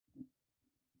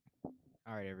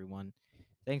All right, everyone.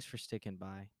 Thanks for sticking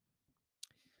by.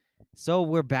 So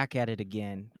we're back at it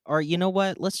again. Or you know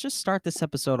what? Let's just start this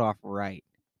episode off right.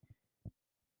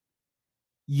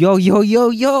 Yo, yo,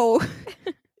 yo, yo.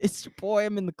 It's your boy.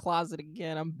 I'm in the closet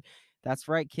again. That's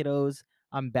right, kiddos.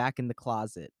 I'm back in the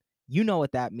closet. You know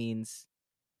what that means.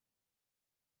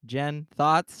 Jen,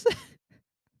 thoughts?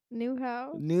 New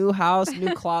house. New house,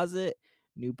 new closet,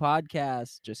 new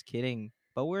podcast. Just kidding.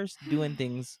 But we're doing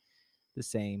things the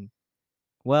same.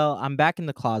 Well, I'm back in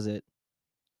the closet.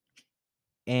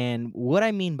 And what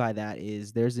I mean by that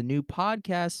is there's a new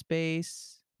podcast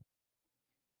space.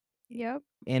 Yep.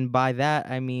 And by that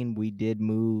I mean we did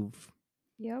move.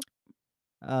 Yep.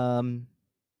 Um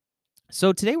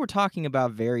so today we're talking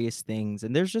about various things,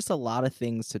 and there's just a lot of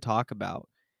things to talk about.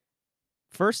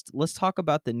 First, let's talk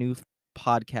about the new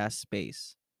podcast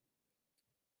space.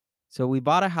 So we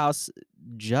bought a house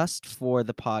just for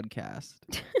the podcast.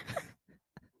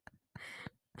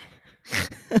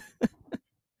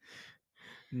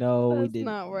 No, we That's didn't.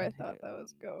 not where I thought that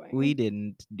was going. We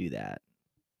didn't do that.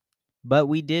 But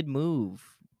we did move.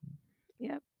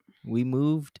 Yep. We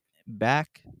moved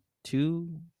back to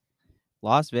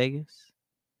Las Vegas.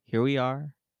 Here we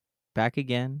are, back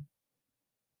again.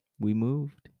 We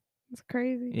moved. It's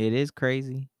crazy. It is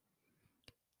crazy.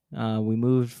 We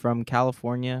moved from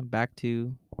California back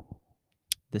to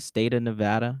the state of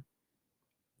Nevada,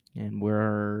 and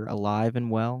we're alive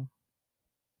and well.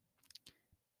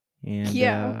 And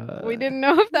Yeah. We didn't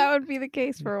know if that would be the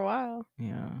case for a while.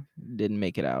 Yeah, didn't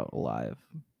make it out alive.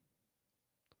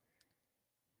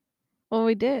 Well,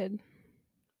 we did.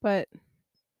 But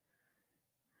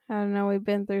I don't know, we've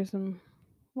been through some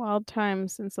wild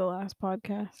times since the last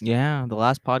podcast. Yeah, the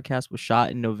last podcast was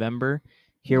shot in November.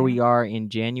 Here we are in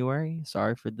January.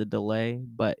 Sorry for the delay,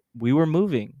 but we were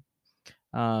moving.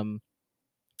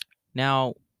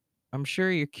 Now, I'm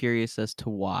sure you're curious as to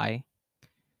why.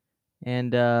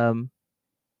 And I'm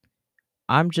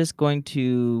just going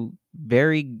to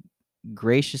very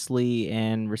graciously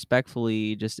and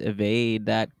respectfully just evade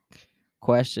that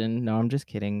question. No, I'm just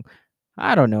kidding.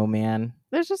 I don't know, man.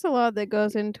 There's just a lot that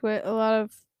goes into it. A lot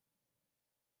of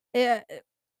it.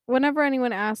 Whenever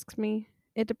anyone asks me,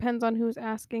 it depends on who's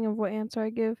asking of what answer I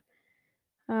give.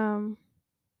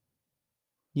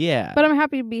 Yeah. But I'm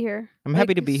happy to be here. I'm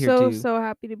happy to be here too. So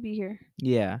happy to be here.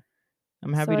 Yeah.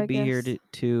 I'm happy So to I be here guess-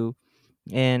 too.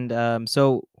 And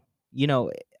so,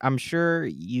 I'm sure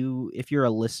if you're a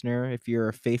listener, if you're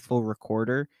a faithful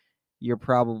recorder, you're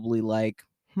probably like,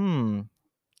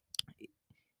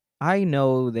 I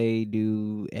know they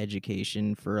do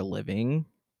education for a living.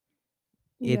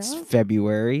 It's Yeah.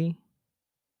 February.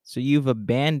 So you've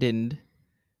abandoned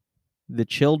the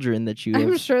children that you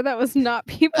I'm have. sure that was not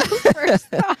people's first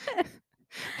thought.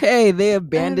 Hey, they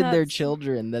abandoned their that's-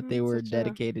 children that they that's were such a-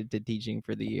 dedicated to teaching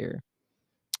for the year.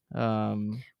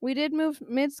 We did move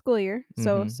mid-school year.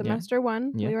 So Yeah. semester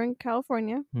 1, Yeah. we were in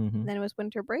California. Mhm. Then it was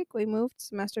winter break. We moved.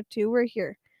 Semester 2, we're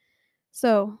here.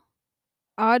 So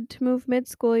odd to move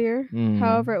mid-school year.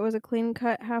 However, it was a clean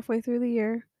cut halfway through the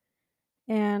year.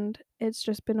 And it's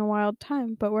just been a wild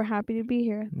time, but we're happy to be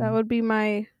here. That would be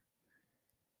my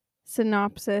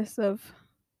synopsis of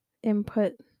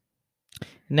input.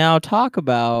 Now talk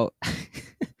about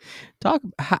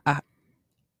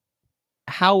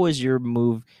how was your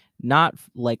move, not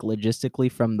like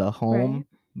logistically from the home, Right.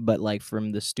 but like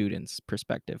from the students'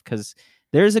 perspective, because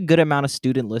there's a good amount of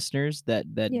student listeners that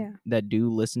do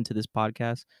listen to this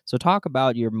podcast. So talk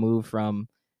about your move from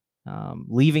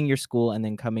leaving your school and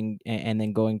then coming and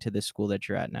then going to the school that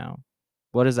you're at now.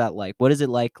 What is that like? What is it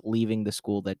like leaving the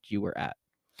school that you were at?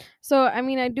 So, I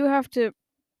mean, I do have to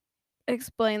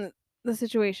explain the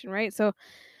situation, right? So,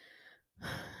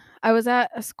 I was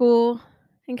at a school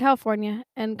in California,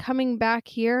 and coming back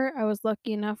here, I was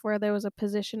lucky enough where there was a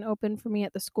position open for me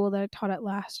at the school that I taught at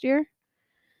last year.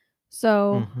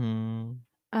 So,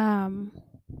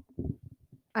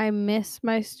 I miss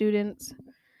my students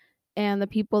and the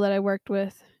people that I worked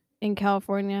with in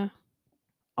California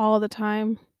all the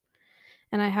time.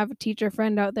 And I have a teacher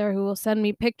friend out there who will send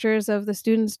me pictures of the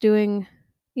students doing,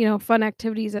 fun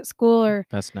activities at school, or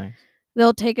That's nice.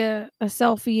 they'll take a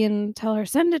selfie and tell her,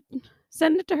 send it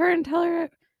to her and tell her,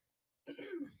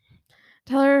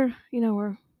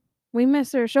 we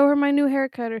miss her, show her my new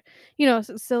haircut, or,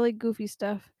 silly, goofy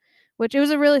stuff, which it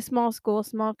was a really small school,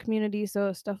 small community.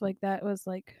 So stuff like that was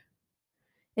like,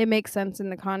 it makes sense in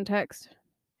the context.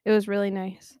 It was really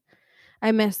nice.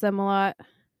 I miss them a lot.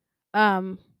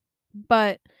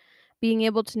 But being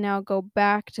able to now go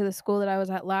back to the school that I was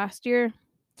at last year.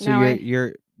 So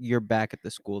you're back at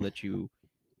the school that your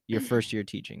first year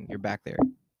teaching. You're back there.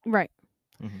 Right.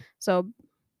 Mm-hmm. So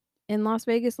in Las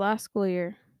Vegas last school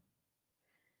year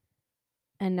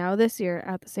and now this year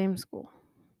at the same school.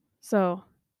 So,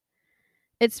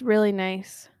 it's really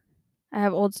nice. I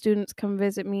have old students come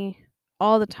visit me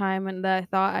all the time and that I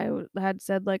thought had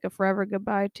said, like, a forever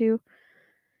goodbye to,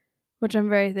 which I'm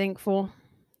very thankful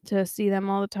to see them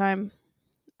all the time.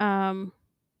 Um,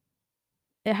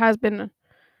 it has been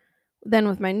then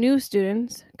with my new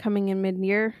students coming in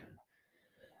mid-year,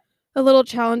 a little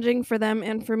challenging for them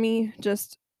and for me.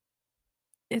 Just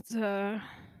it's a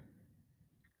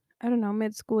I don't know,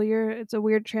 mid-school year. It's a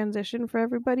weird transition for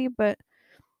everybody, but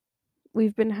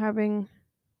we've been having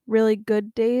really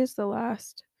good days the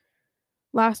last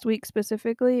week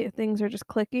specifically. Things are just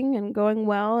clicking and going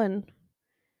well and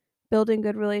building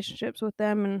good relationships with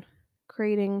them and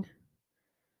creating,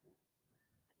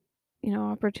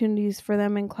 opportunities for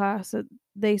them in class that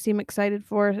they seem excited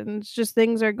for, and it's just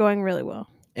things are going really well.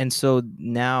 And so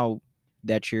now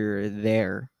that you're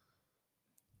there,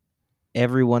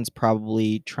 everyone's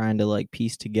probably trying to like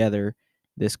piece together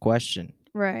this question.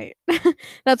 Right.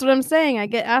 That's what I'm saying. I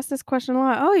get asked this question a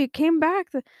lot. "Oh, you came back.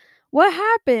 What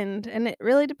happened?" And it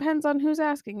really depends on who's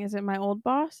asking. Is it my old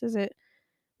boss? Is it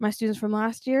my students from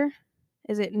last year?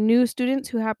 Is it new students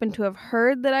who happen to have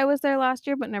heard that I was there last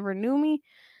year but never knew me?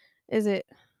 Is it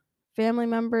family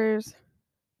members,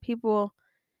 people,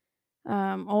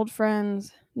 old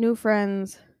friends, new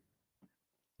friends,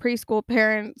 preschool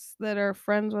parents that are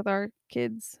friends with our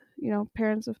kids,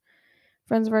 parents of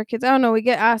friends of our kids? I don't know. We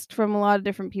get asked from a lot of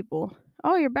different people.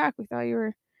 "Oh, you're back. We thought you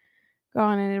were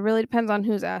gone." And it really depends on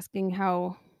who's asking,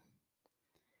 how,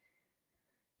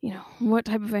 what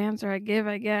type of answer I give,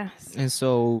 I guess. And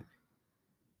so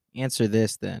answer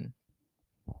this then.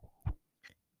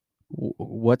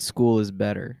 What school is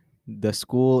better? The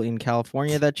school in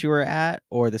California that you were at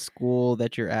or the school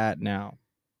that you're at now?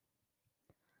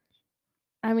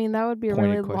 I mean, that would be a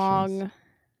Pointed really questions. long,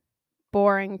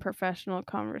 boring professional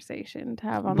conversation to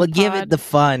have on the But give it pod. the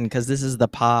fun because this is the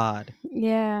pod.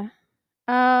 Yeah.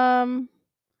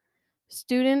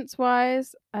 Students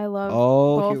wise, I love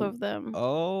both of them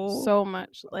so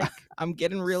much. Like, I'm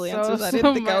getting real so, answers. I so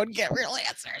didn't think I would much. get real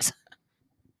answers.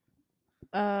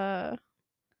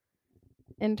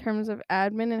 In terms of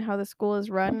admin and how the school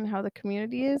is run and how the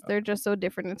community is, they're just so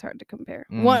different. It's hard to compare.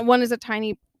 One is a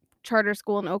tiny charter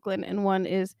school in Oakland, and one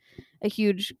is a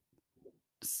huge,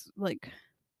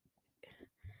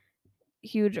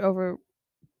 huge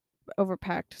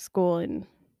overpacked school in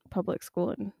public school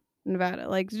in Nevada.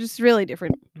 Like, just really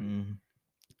different.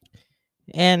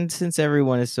 And since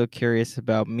everyone is so curious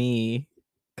about me,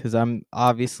 because I'm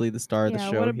obviously the star of the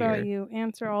show what about here. you?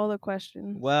 Answer all the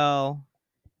questions. Well,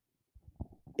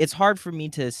 it's hard for me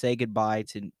to say goodbye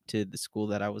to the school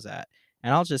that I was at,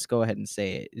 and I'll just go ahead and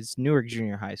say it. It's Newark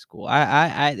Junior High School.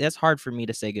 I that's hard for me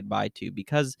to say goodbye to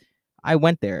because I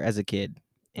went there as a kid,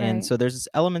 and so there's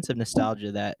elements of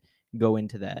nostalgia that go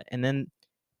into that, and then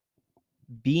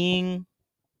being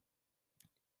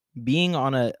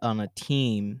on a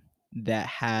team that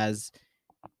has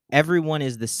everyone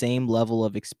is the same level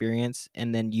of experience,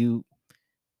 and then you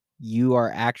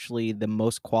are actually the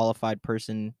most qualified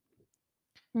person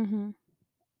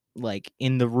like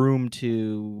in the room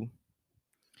to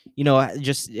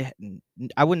just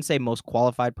I wouldn't say most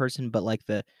qualified person, but like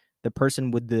the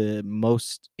person with the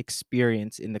most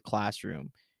experience in the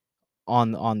classroom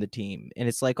on the team. And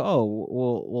it's like, oh,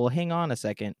 well hang on a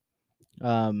second.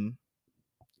 I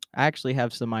actually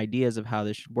have some ideas of how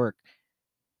this should work.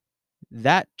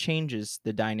 That changes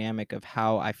the dynamic of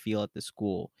how I feel at the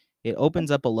school. It opens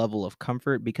up a level of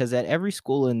comfort because at every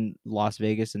school in Las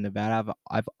Vegas and Nevada,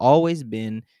 I've always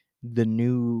been the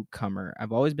newcomer.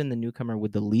 I've always been the newcomer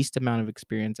with the least amount of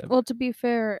experience. Well, to be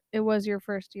fair, it was your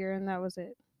first year and that was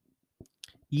it.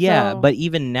 Yeah, but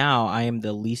even now I am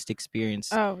the least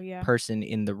experienced person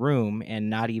in the room and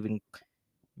not even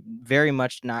very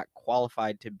much not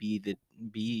qualified to be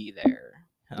there.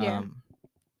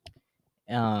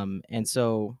 And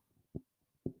so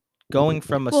going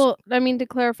from well, I mean, to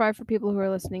clarify for people who are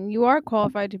listening, you are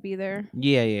qualified to be there.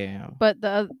 Yeah. But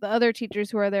the other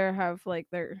teachers who are there have like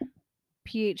their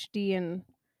PhD and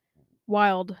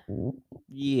wild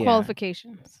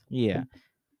qualifications. Yeah.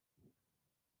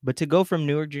 But to go from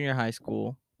Newark Junior High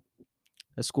School,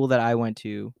 a school that I went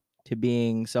to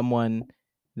being someone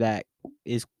that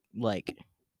is like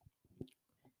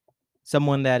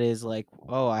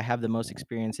oh, I have the most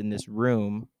experience in this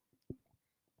room,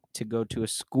 to go to a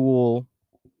school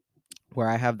where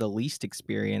I have the least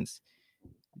experience,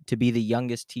 to be the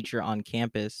youngest teacher on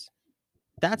campus,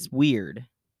 that's weird.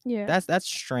 Yeah. That's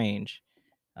strange.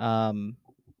 I'm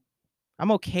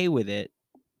okay with it.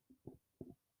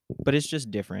 but it's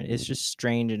just different. It's just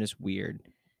strange and it's weird.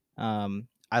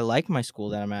 I like my school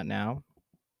that I'm at now.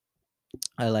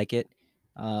 I like it.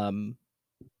 Um,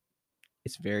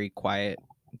 it's very quiet.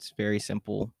 It's very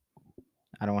simple.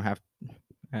 I don't have.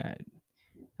 I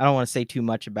don't want to say too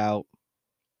much about.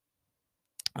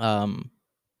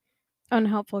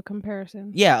 Unhelpful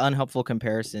comparisons. Yeah, unhelpful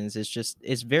comparisons.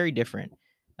 It's very different.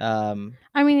 I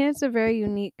mean, it's a very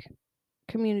unique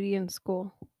community and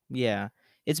school. Yeah,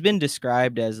 it's been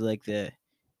described as like the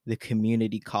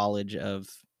community college of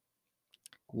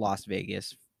Las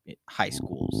Vegas high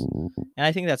schools, and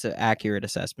I think that's an accurate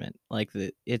assessment. Like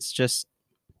it's just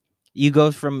you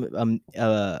go from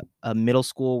a middle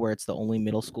school where it's the only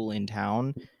middle school in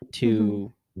town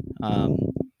to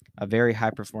a very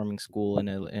high performing school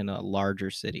in a larger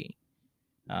city.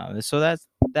 So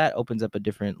that opens up a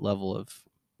different level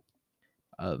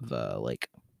of like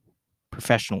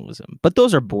professionalism. But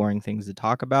those are boring things to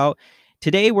talk about.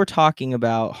 Today we're talking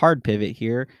about hard pivot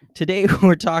here. Today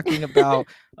we're talking about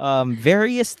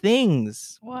various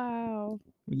things. Wow.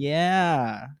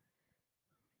 Yeah.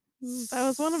 That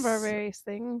was one of our various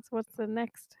things. What's the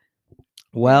next?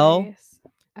 Well,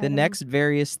 the item? next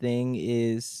various thing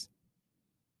is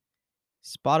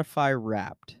Spotify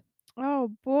Wrapped. Oh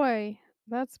boy,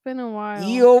 that's been a while.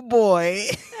 Yo boy.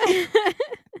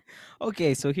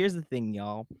 Okay, so here's the thing,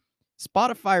 y'all.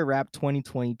 Spotify Wrapped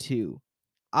 2022.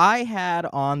 I had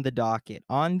on the docket,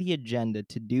 on the agenda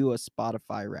to do a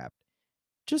Spotify Wrapped.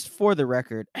 Just for the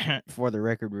record,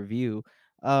 review.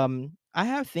 I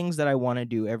have things that I want to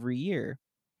do every year.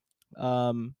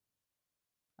 I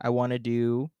want to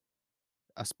do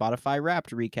a Spotify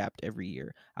Wrapped recapped every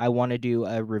year. I want to do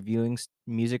a reviewing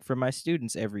music for my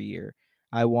students every year.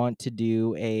 I want to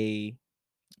do a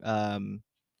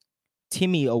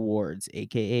Timmy Awards,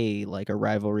 aka like a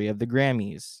rivalry of the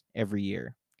Grammys every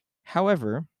year.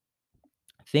 However,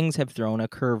 things have thrown a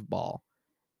curveball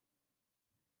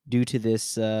due to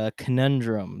this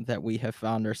conundrum that we have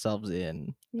found ourselves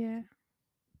in. Yeah.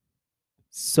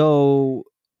 So,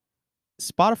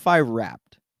 Spotify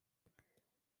Wrapped.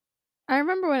 I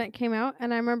remember when it came out,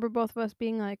 and I remember both of us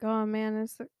being like, "Oh man,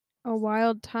 it's a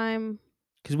wild time."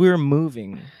 Because we were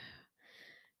moving.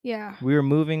 Yeah. We were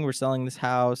moving. We're selling this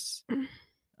house.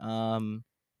 And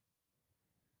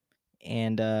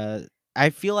I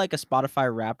feel like a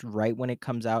Spotify Wrapped right when it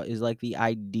comes out is like the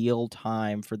ideal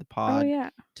time for the pod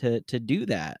to do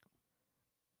that.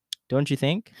 Don't you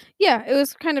think? Yeah, it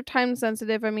was kind of time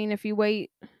sensitive. I mean, if you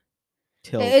wait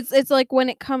Till it's like when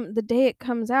the day it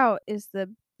comes out is the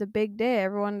big day.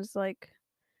 Everyone is like,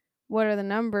 what are the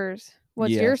numbers?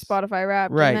 What's your Spotify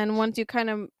Wrapped? Right. And then once you kind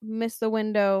of miss the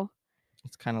window,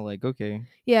 it's kind of like, okay.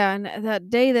 Yeah, and that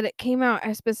day that it came out,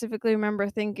 I specifically remember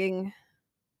thinking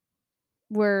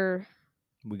we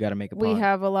got to make a pod. We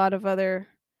have a lot of other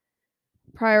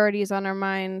priorities on our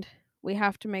mind. We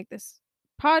have to make this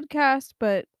podcast,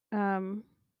 but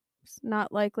it's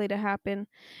not likely to happen.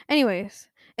 Anyways,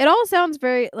 it all sounds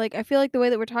very like I feel like the way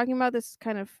that we're talking about this is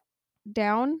kind of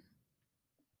down,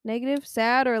 negative,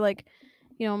 sad, or like,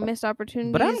 missed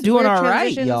opportunities. But I'm doing all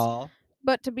right, y'all.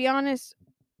 But to be honest,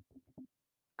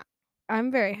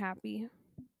 I'm very happy.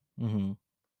 Mm-hmm.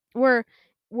 We're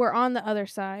on the other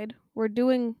side. We're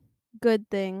doing good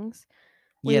things.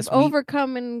 We've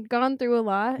overcome and gone through a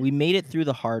lot. We made it through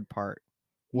the hard part.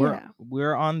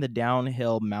 We're on the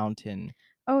downhill mountain.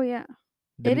 Oh yeah.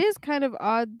 It is kind of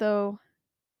odd though,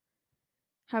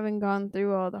 having gone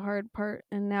through all the hard part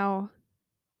and now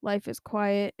life is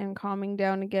quiet and calming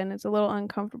down again. It's a little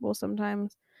uncomfortable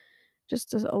sometimes.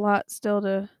 Just a lot still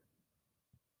to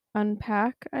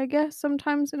unpack, I guess,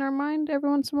 sometimes in our mind every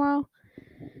once in a while.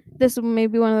 This may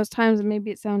be one of those times and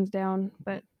maybe it sounds down,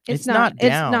 but it's not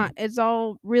down. It's not. It's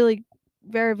all really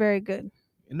very, very good.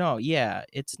 No, yeah,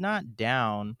 it's not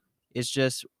down. It's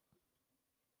just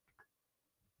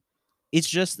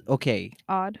okay.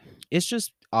 Odd. It's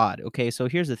just odd. Okay, so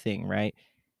here's the thing, right?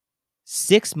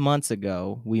 6 months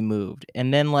ago we moved,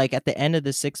 and then like at the end of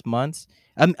the 6 months,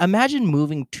 imagine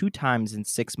moving 2 times in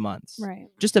 6 months. Right.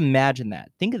 Just imagine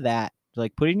that. Think of that.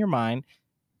 Like put it in your mind.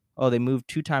 Oh, they moved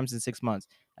 2 times in 6 months.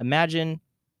 Imagine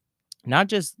not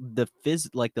just the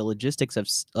the logistics of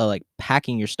like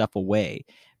packing your stuff away,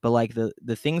 but like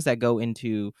the things that go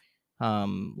into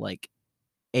like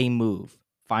a move,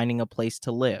 finding a place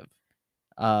to live,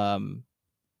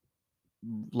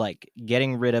 like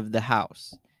getting rid of the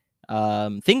house,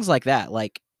 things like that.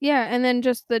 Like yeah, and then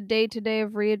just the day to day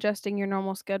of readjusting your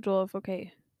normal schedule of,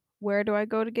 okay, where do I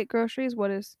go to get groceries? What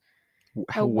is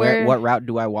what route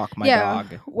do I walk my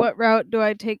dog? What route do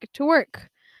I take to work?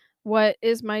 What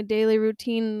is my daily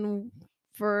routine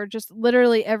for just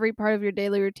literally every part of your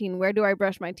daily routine. Where do I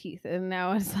brush my teeth? And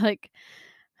now it's like,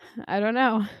 I don't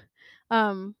know.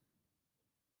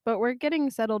 But we're getting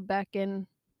settled back in,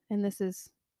 and this is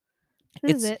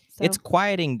it. So It's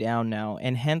quieting down now,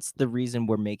 and hence the reason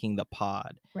we're making the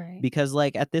pod. right. Because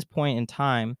like at this point in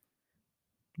time,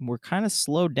 we're kind of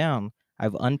slowed down.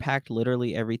 I've unpacked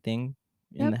literally everything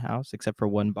in the house except for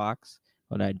one box,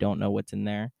 but I don't know what's in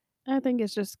there. I think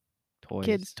it's just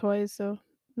kids' toys, so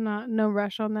no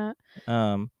rush on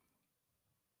that.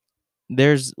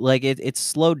 There's like it's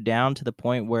slowed down to the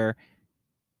point where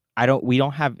we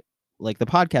don't have, like, the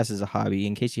podcast is a hobby.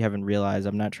 In case you haven't realized,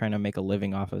 I'm not trying to make a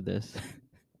living off of this.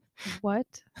 What?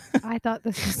 I thought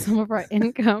this was some of our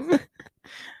income.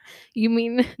 You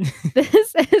mean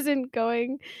this isn't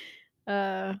going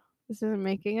this isn't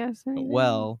making us anything?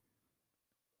 Well,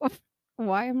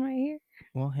 why am I here?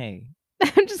 well, hey.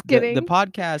 I'm just kidding. The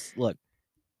podcast, look,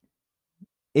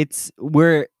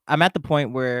 I'm at the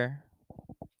point where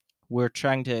we're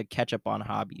trying to catch up on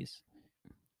hobbies.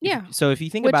 Yeah. So if you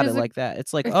think about it like that,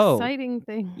 it's like, exciting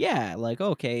thing. Yeah, like,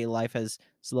 okay, life has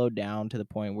slowed down to the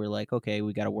point where, like, okay,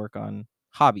 we got to work on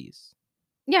hobbies.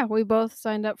 Yeah, we both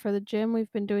signed up for the gym.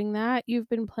 We've been doing that. You've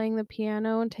been playing the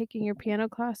piano and taking your piano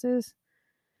classes.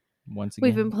 Once again,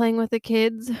 we've been playing with the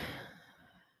kids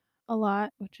a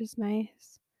lot, which is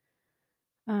nice.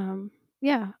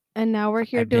 Yeah, and now we're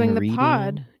here doing the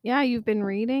pod. Yeah, you've been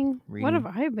reading. What have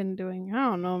I been doing? I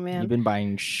don't know, man. You've been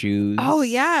buying shoes. Oh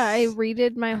yeah, I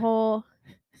redid my whole.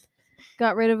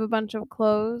 Got rid of a bunch of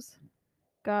clothes.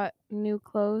 Got new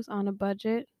clothes on a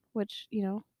budget, which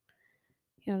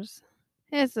just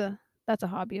that's a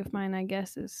hobby of mine, I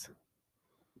guess, is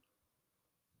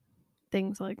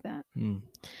things like that.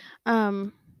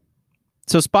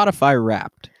 So Spotify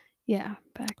Wrapped. Yeah,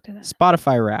 back to that.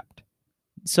 Spotify Wrapped.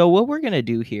 So what we're gonna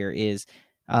do here is,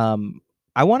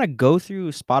 I want to go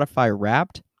through Spotify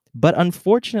Wrapped, but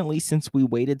unfortunately, since we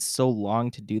waited so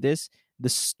long to do this, the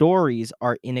stories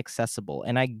are inaccessible.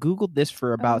 And I Googled this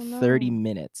for about 30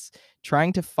 minutes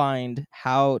trying to find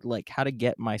how to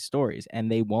get my stories,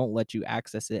 and they won't let you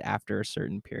access it after a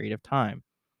certain period of time.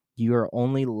 You are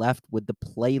only left with the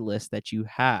playlist that you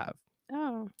have.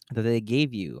 That they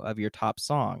gave you of your top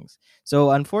songs. So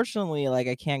unfortunately, like,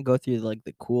 I can't go through like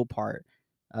the cool part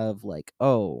of like,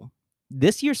 oh,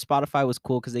 this year Spotify was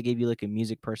cool because they gave you like a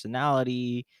music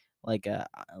personality, like a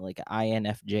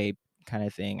INFJ kind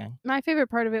of thing. My favorite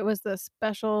part of it was the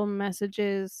special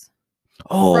messages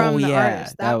from the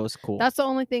artist. That was cool. That's the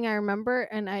only thing I remember,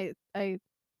 and I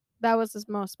that was the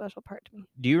most special part to me.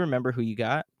 Do you remember who you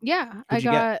got? Yeah, I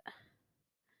got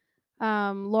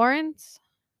Lawrence.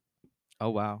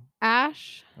 Oh wow.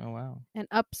 Ash. Oh wow. And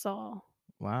Upsall.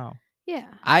 Wow. Yeah.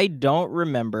 I don't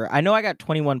remember. I know I got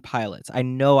 21 Pilots. I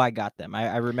know I got them.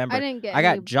 I remember. I didn't get. I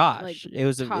got Josh. Like, it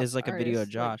was like a video of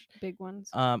Josh. Like big ones.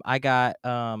 I got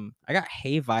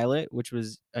Hey Violet, which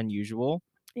was unusual.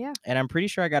 Yeah. And I'm pretty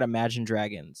sure I got Imagine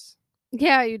Dragons.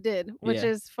 Yeah, you did, which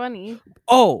is funny.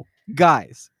 Oh,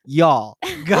 guys,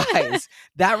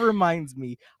 that reminds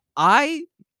me. I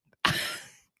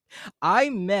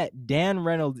met Dan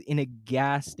Reynolds in a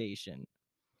gas station.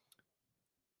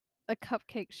 A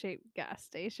cupcake-shaped gas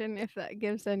station, if that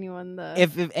gives anyone the...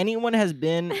 If anyone has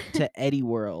been to Eddie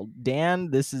World,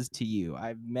 Dan, this is to you.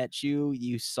 I've met you.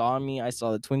 You saw me. I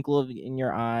saw the twinkle in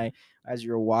your eye as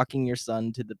you were walking your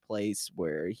son to the place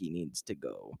where he needs to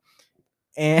go.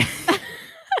 And,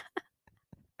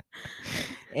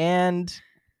 and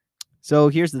so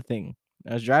here's the thing.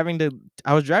 I was driving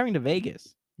to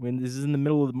Vegas when this is in the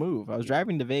middle of the move. I was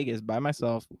driving to Vegas by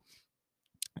myself,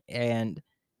 and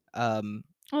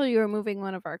well, you were moving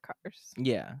one of our cars.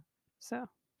 Yeah. So.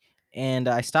 And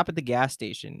I stop at the gas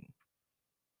station.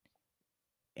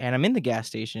 And I'm in the gas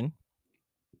station.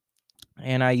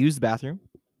 And I use the bathroom.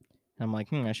 And I'm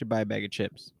like, I should buy a bag of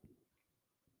chips.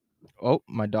 Oh,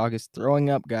 my dog is throwing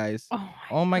up, guys.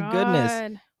 Oh my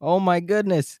goodness. Oh my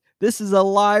goodness. This is a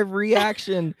live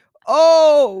reaction.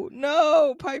 Oh,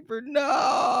 no, Piper,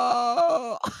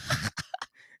 no.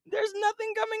 There's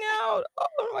nothing coming out.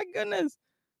 Oh my goodness.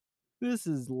 This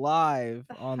is live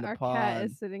on the pod. Our cat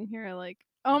is sitting here like,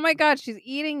 oh my God, she's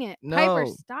eating it. No. Piper,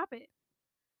 stop it.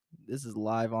 This is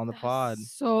live on the pod.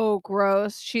 So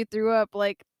gross. She threw up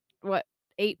like, what,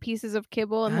 8 pieces of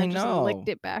kibble and then just licked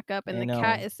it back up. And the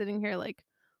cat is sitting here like,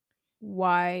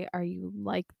 why are you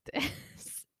like this?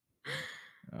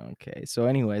 Okay. So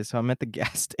anyway, so I'm at the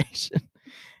gas station.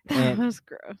 That was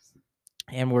gross.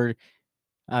 And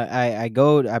I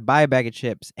buy a bag of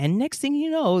chips, and next thing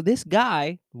you know, this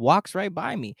guy walks right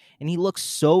by me, and he looks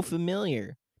so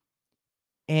familiar.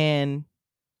 And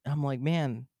I'm like,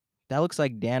 man, that looks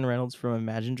like Dan Reynolds from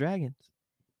Imagine Dragons.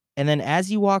 And then as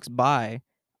he walks by,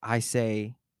 I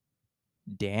say,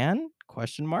 Dan? ?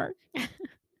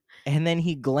 And then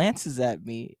he glances at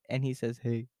me and he says,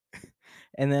 hey.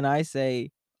 And then I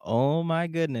say, oh my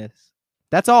goodness.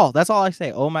 That's all. That's all I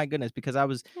say. Oh my goodness. Because I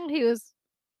was. He was.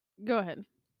 Go ahead.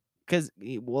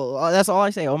 That's all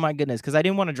I say. Oh my goodness. Because I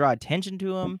didn't want to draw attention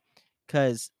to him.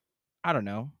 Because I don't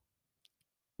know.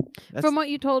 From what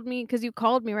you told me, because you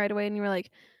called me right away and you were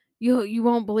like, you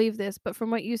won't believe this, but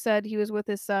from what you said, he was with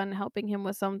his son helping him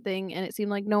with something, and it seemed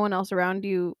like no one else around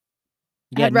you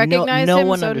had recognized no him,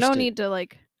 one so understood. no need to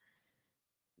like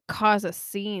cause a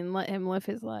scene. Let him live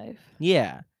his life.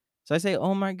 Yeah. So I say,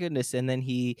 oh my goodness. And then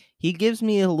he gives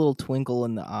me a little twinkle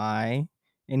in the eye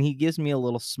and he gives me a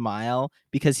little smile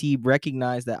because he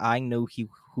recognized that I know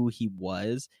who he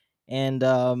was. And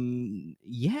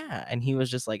yeah. And he was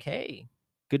just like, hey,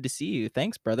 good to see you.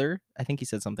 Thanks, brother. I think he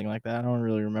said something like that. I don't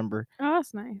really remember. Oh,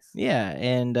 that's nice. Yeah.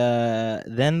 And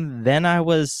then I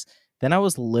was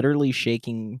literally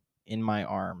shaking in my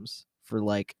arms for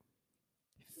like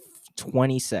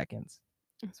 20 seconds.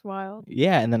 It's wild.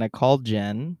 Yeah, and then I called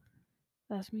Jen.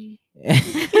 That's me.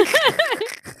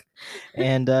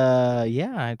 And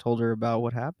yeah, I told her about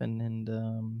what happened,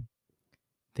 and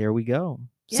there we go.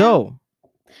 Yeah. So,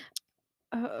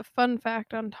 fun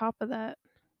fact on top of that,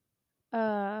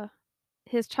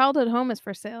 his childhood home is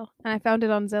for sale, and I found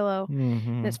it on Zillow.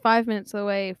 And it's 5 minutes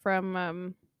away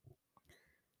from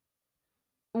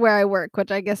where I work,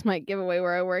 which I guess might give away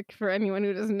where I work for anyone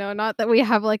who doesn't know. Not that we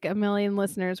have like a million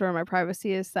listeners where my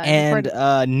privacy is that and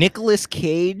important. Nicolas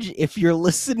Cage, if you're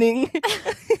listening,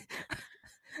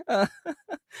 I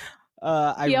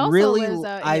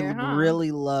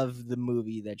really love the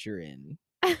movie that you're in.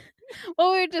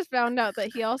 Well, we just found out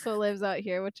that he also lives out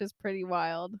here, which is pretty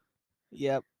wild.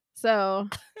 Yep. So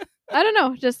I don't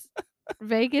know, just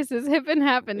Vegas is hip and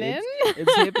happening.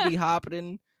 It's hippity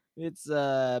hopping. It's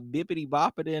bippity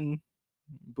boppity,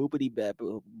 boopity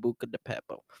beppo, booka de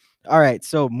peppo. All right,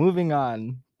 so moving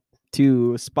on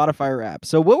to Spotify Rap.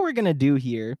 So what we're gonna do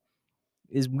here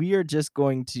is I'm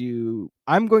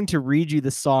going to read you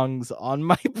the songs on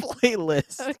my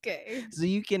playlist. Okay. So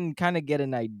you can kind of get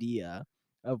an idea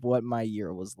of what my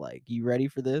year was like. You ready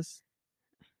for this?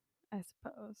 I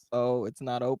suppose. Oh, it's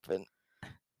not open.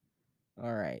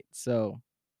 All right, so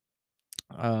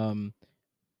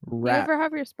You ever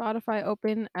have your Spotify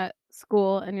open at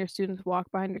school and your students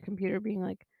walk behind your computer being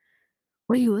like,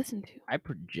 what do you listen to? I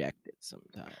project it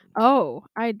sometimes. Oh,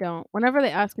 I don't. Whenever they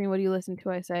ask me, what do you listen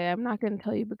to? I say, I'm not going to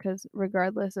tell you because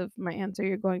regardless of my answer,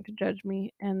 you're going to judge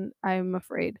me and I'm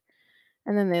afraid.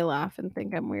 And then they laugh and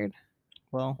think I'm weird.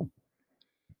 Well,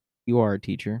 you are a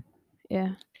teacher.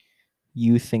 Yeah.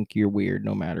 You think you're weird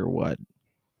no matter what.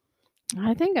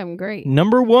 I think I'm great.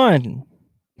 Number 1.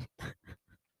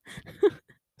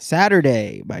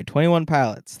 Saturday by 21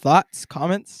 Pilots. Thoughts,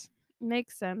 comments?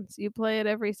 Makes sense. You play it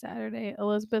every Saturday.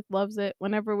 Elizabeth loves it.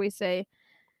 Whenever we say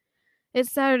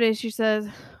it's Saturday, she says,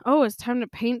 oh, it's time to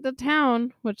paint the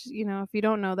town. Which, if you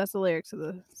don't know, that's the lyrics of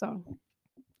the song.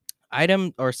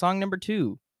 Song number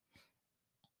 2.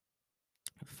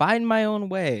 Find My Own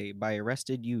Way by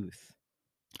Arrested Youth.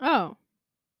 Oh.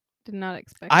 Did not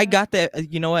expect I got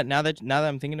that. You know what? Now that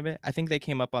I'm thinking of it, I think they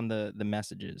came up on the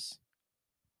messages.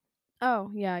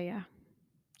 Oh, yeah.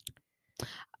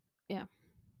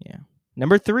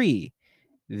 Number 3,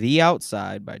 The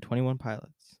Outside by 21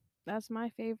 Pilots. That's my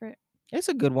favorite. It's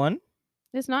a good one.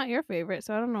 It's not your favorite,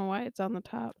 so I don't know why it's on the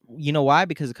top. You know why?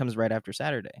 Because it comes right after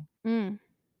Saturday.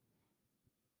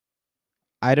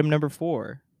 Item number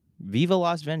 4, Viva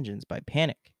Las Vengeance by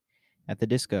Panic at the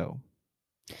Disco.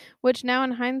 Which now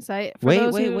in hindsight,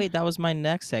 wait, that was my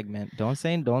next segment. No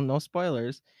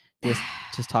spoilers.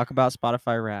 Just talk about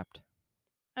Spotify Wrapped.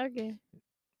 Okay.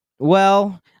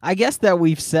 Well, I guess that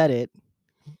we've said it.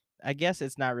 I guess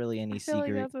it's not really any secret. I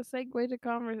feel like that's a segue to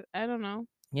conversation. I don't know.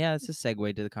 Yeah, it's a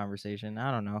segue to the conversation.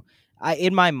 I don't know.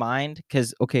 In my mind,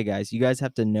 because, okay, guys, you guys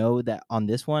have to know that on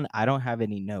this one, I don't have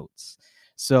any notes.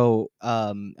 So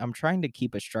I'm trying to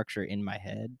keep a structure in my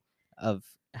head of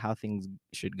how things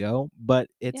should go, but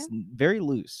it's very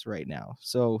loose right now.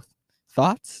 So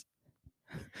thoughts?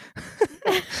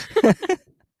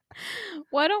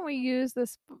 Why don't we use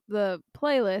the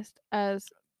playlist as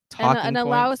and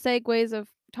allow segues of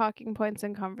talking points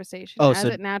and conversation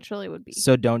it naturally would be.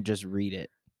 So don't just read it.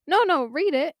 No,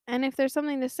 read it, and if there's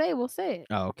something to say, we'll say it.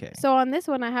 Oh, okay. So on this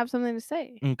one, I have something to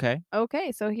say.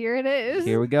 Okay, so here it is.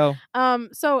 Here we go.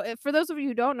 So for those of you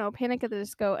who don't know, Panic at the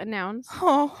Disco announced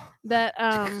that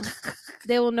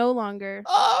they will no longer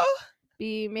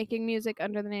be making music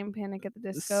under the name Panic at the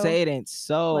Disco. Say it ain't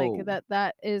so. Like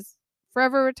that is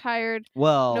Forever retired. No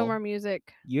more Well,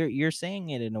 music. you're saying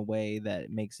it in a way that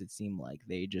makes it seem like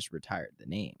they just retired the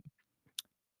name.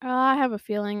 I have a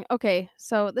feeling. Okay,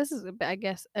 so this is, I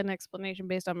guess, an explanation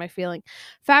based on my feeling.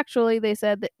 Factually, they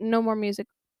said that no more music.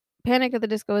 Panic at the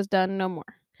Disco is done. No more.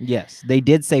 Yes, they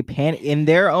did say panic in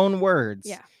their own words.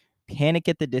 Yeah. Panic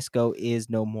at the Disco is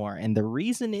no more. And the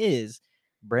reason is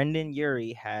Brendan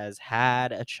Urie has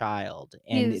had a child,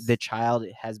 and the child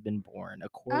has been born,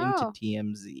 according to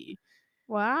TMZ.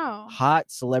 Wow. Hot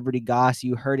celebrity goss.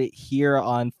 You heard it here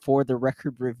on For the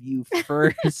Record Review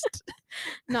first.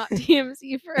 Not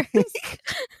TMZ first.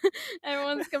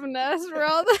 Everyone's coming to us for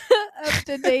all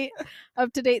the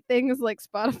up to date things like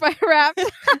Spotify Wrapped.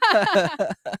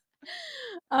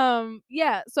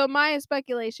 Yeah, so my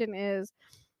speculation is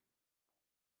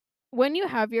when you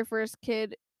have your first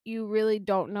kid, you really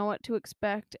don't know what to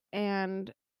expect,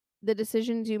 and the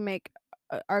decisions you make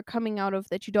are coming out of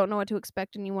that you don't know what to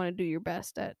expect, and you want to do your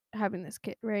best at having this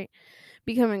kid, right?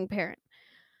 Becoming a parent.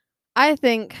 I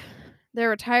think they're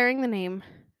retiring the name.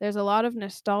 There's a lot of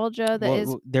nostalgia that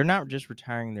is. They're not just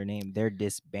retiring their name, they're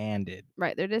disbanded.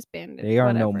 Right, they're disbanded. They are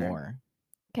whatever. no more.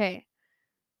 Okay.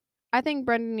 I think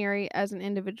Brendan Urie as an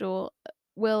individual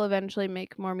will eventually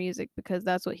make more music because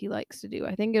that's what he likes to do.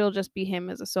 I think it'll just be him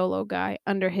as a solo guy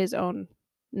under his own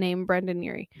name, Brendan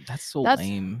Urie. That's so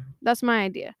lame. That's my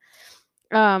idea.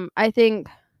 I think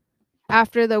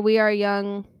after the We Are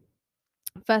Young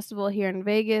festival here in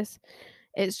Vegas,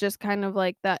 it's just kind of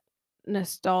like that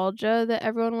nostalgia that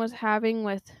everyone was having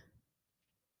with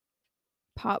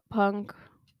pop punk,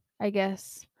 I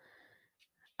guess,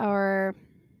 or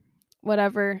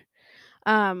whatever.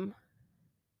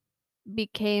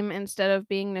 Became, instead of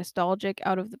being nostalgic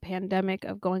out of the pandemic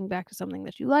of going back to something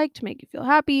that you like to make you feel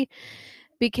happy,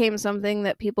 became something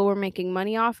that people were making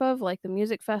money off of, like the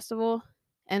music festival.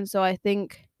 And so I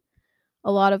think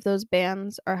a lot of those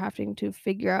bands are having to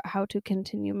figure out how to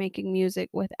continue making music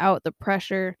without the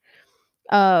pressure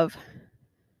of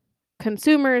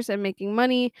consumers and making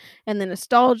money and the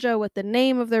nostalgia with the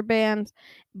name of their bands,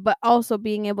 but also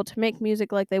being able to make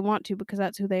music like they want to because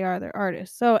that's who they are, they're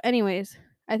artists. So anyways,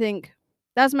 I think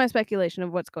that's my speculation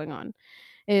of what's going on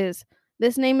is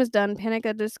this name is done. Panic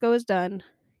at Disco is done.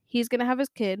 He's going to have his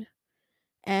kid.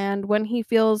 And when he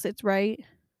feels it's right,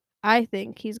 I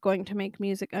think he's going to make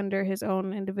music under his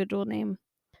own individual name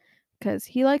because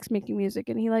he likes making music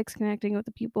and he likes connecting with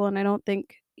the people. And I don't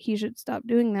think he should stop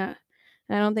doing that.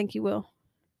 And I don't think he will.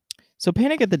 So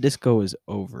Panic at the Disco is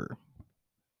over.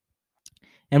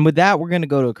 And with that, we're going to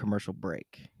go to a commercial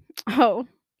break. Oh,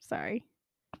 sorry.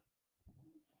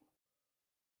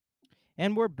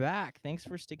 And we're back. Thanks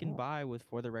for sticking by with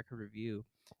For the Record Review.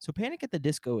 So Panic at the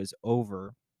Disco is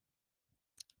over.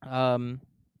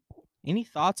 Any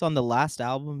thoughts on the last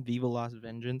album, Viva Las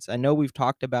Vengeance? I know we've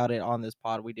talked about it on this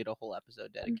pod. We did a whole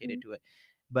episode dedicated to it.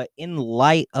 But in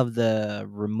light of the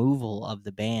removal of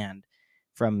the band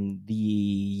from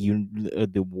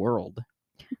the world,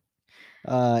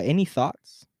 any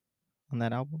thoughts on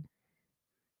that album?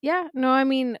 Yeah, no, I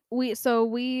mean, we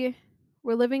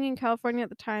were living in California at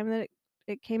the time that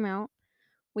it came out.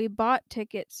 We bought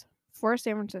tickets for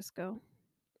San Francisco.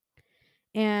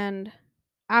 And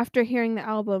after hearing the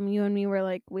album, you and me were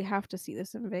like, we have to see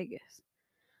this in Vegas.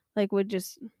 Like,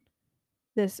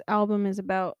 this album is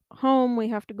about home. We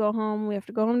have to go home. We have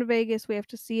to go home to Vegas. We have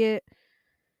to see it,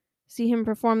 see him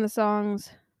perform the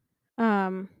songs.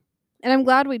 And I'm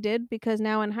glad we did because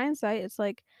now in hindsight, it's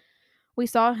like we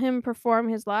saw him perform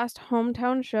his last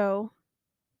hometown show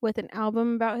with an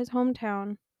album about his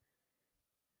hometown.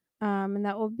 And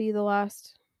that will be the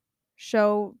last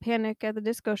show, Panic at the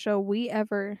Disco show, we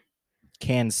ever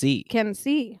can see.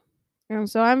 And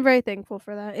so I'm very thankful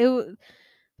for that.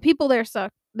 People there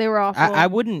sucked. They were awful. I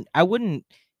wouldn't.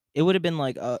 It would have been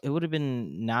like it would have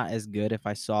been not as good if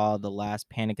I saw the last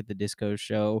Panic at the Disco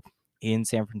show in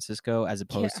San Francisco as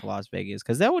opposed to Las Vegas,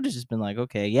 because that would have just been like,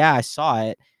 okay, yeah, I saw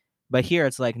it, but here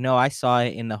it's like, no, I saw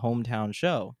it in the hometown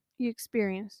show. You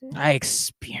experienced it. I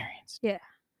experienced. Yeah.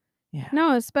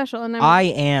 No, it's special, and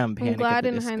I'm glad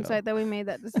in hindsight that we made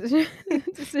that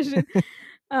decision.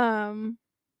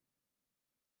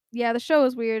 Yeah, the show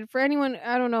was weird. For anyone,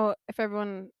 I don't know if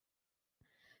everyone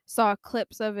saw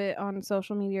clips of it on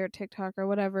social media or TikTok or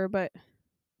whatever, but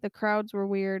the crowds were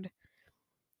weird.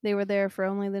 They were there for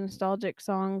only the nostalgic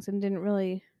songs and didn't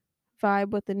really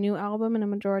vibe with the new album, and a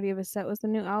majority of his set was the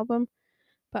new album.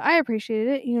 But I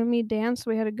appreciated it. You and me danced.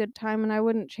 We had a good time, and I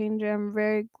wouldn't change it. I'm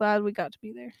very glad we got to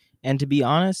be there. And to be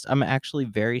honest, I'm actually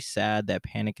very sad that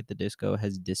Panic at the Disco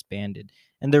has disbanded.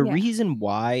 And the reason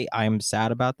why I'm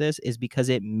sad about this is because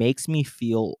it makes me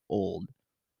feel old.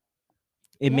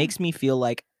 It makes me feel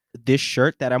like this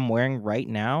shirt that I'm wearing right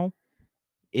now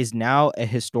is now a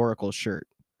historical shirt.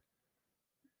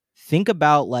 Think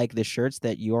about like the shirts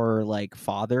that your like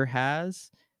father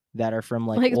has that are from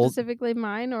like old, specifically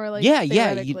mine, or like yeah,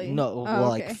 theoretically? well,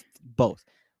 like Okay. both,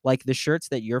 like the shirts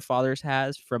that your father's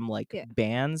has from like Yeah.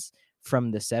 bands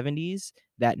from the 70s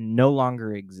that no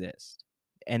longer exist,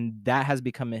 and that has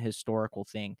become a historical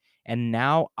thing. And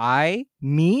now I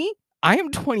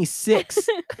am 26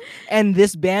 and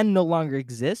this band no longer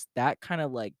exists. That kind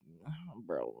of like,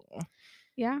 bro,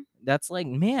 Yeah. that's like,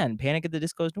 man, Panic at the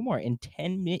Disco is no more. In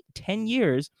 10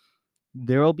 years,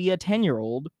 there will be a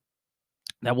 10-year-old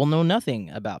that will know nothing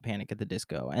about Panic at the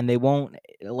Disco, and they won't,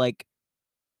 like,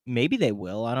 maybe they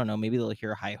will. I don't know. Maybe they'll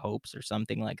hear High Hopes or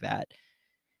something like that.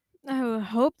 I would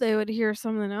hope they would hear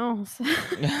something else.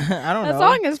 I don't That know.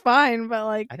 song is fine, but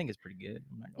like, I think it's pretty good.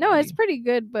 no, it's pretty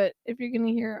good. But if you're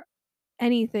gonna hear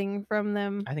anything from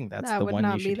them, I think that's that the would one you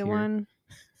not be should the hear. one.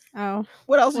 Oh,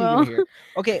 What else are you gonna well. hear?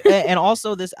 Okay, and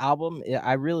also this album,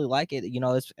 I really like it. You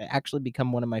know, it's actually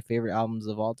become one of my favorite albums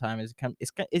of all time.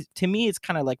 To me, it's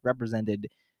kind of like represented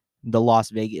the Las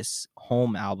Vegas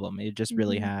home album. It just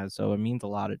really Mhm. has. So it means a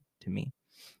lot to me.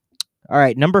 All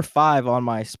right, number 5 on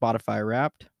my Spotify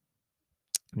Wrapped,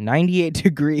 98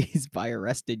 Degrees by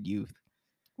Arrested Youth.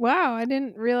 Wow, I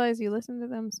didn't realize you listened to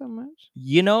them so much.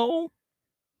 You know,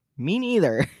 me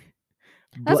neither.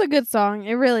 That's But a good song.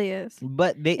 It really is.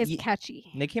 but It's catchy.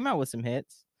 they came out with some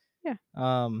hits. Yeah.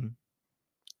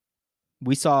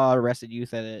 We saw Arrested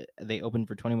Youth they opened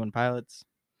for 21 Pilots.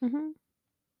 Mhm.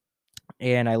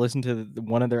 And I listened to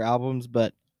one of their albums,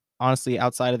 but honestly,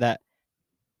 outside of that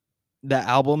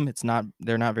album,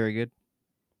 they're not very good.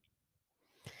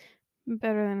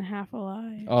 Better than Half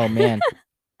Alive. Oh man.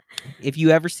 If you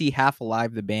ever see Half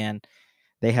Alive the band,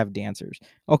 they have dancers.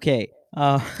 Okay.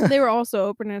 They were also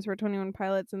openers for 21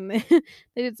 Pilots, and they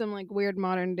did some like weird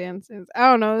modern dances. I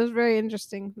don't know, it was very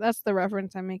interesting. That's the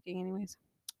reference I'm making anyways.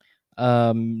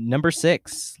 Number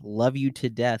 6, Love You to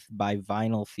Death by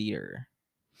Vinyl Theater.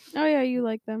 Oh yeah, you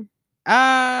like them.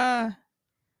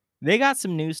 They got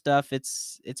some new stuff.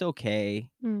 It's okay.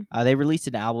 They released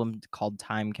an album called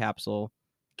Time Capsule.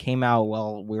 Came out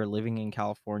while we were living in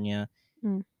California.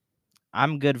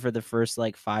 I'm good for the first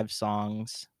like 5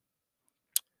 songs.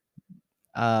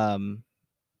 But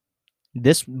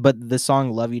the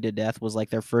song Love You to Death was like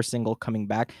their first single coming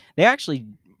back. They actually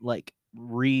like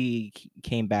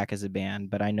came back as a band,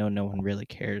 but I know no one really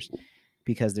cares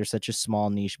because they're such a small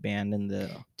niche band in the.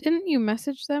 Didn't you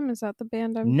message them? Is that the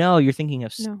band No, you're thinking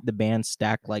of No. the band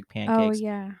Stacked Like Oh Pancakes.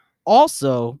 yeah.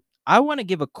 Also, I want to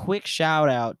give a quick shout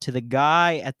out to the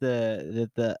guy at the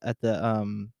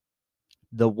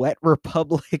Wet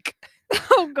Republic.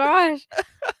 Oh gosh.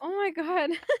 Oh my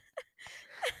god.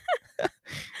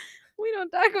 We don't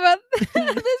talk about this part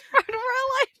of our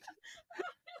life.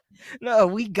 No,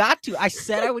 we got to. I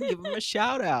said I would give him a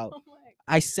shout out. Oh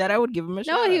I said I would give him a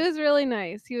shout out. No, he was really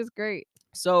nice. He was great.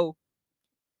 So,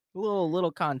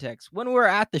 little context. When we're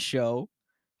at the show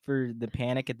for the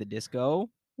Panic at the Disco,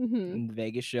 in the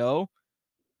Vegas show,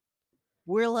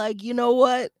 we're like, you know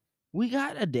what? We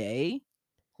got a day.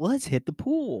 Let's hit the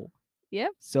pool.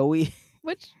 Yep. So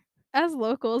which as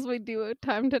locals we do it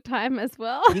time to time as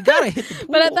well. You gotta hit the pool.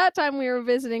 But at that time we were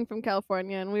visiting from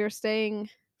California and we were staying.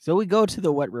 So we go to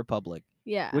the Wet Republic.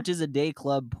 Yeah. Which is a day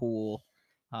club pool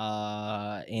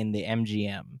in the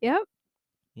MGM. Yep.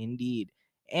 Indeed.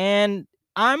 And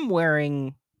I'm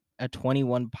wearing a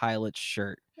 21 Pilots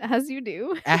shirt. As you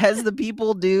do. As the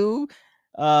people do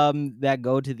that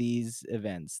go to these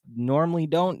events. Normally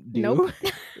don't do. Nope.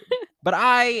 But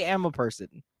I am a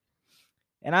person.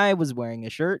 And I was wearing a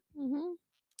shirt.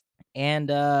 And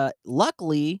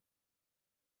luckily,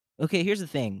 okay, here's the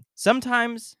thing.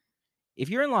 Sometimes if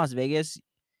you're in Las Vegas,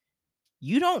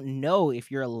 you don't know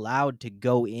if you're allowed to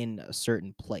go in a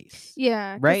certain place.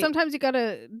 Yeah, because right? sometimes you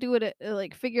gotta do it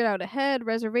like figure it out ahead,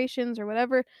 reservations or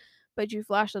whatever, but you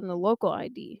flash them the local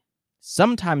ID.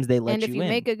 Sometimes they let and you in. if you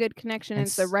make a good connection and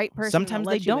it's the right person, sometimes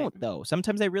they don't, though.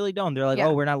 Sometimes they really don't. They're like, Yeah.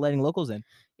 oh, we're not letting locals in.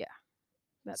 Yeah.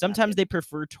 Sometimes they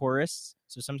prefer tourists,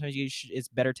 so sometimes it's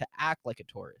better to act like a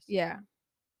tourist. Yeah.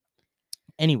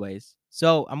 Anyways,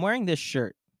 so I'm wearing this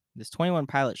shirt, this 21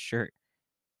 Pilot shirt,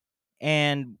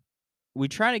 and we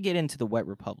try to get into the Wet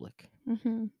Republic.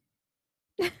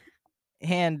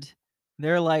 And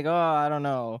they're like, oh, I don't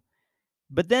know.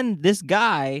 But then this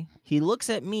guy, he looks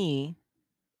at me,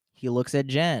 he looks at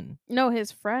Jen. No,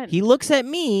 his friend. He looks at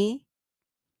me,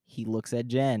 he looks at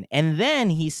Jen. And then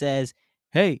he says,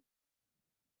 hey,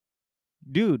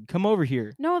 dude, come over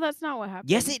here. No, that's not what happened.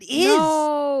 Yes, it is.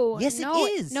 No. Yes, no,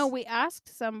 it is. No, we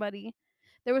asked somebody.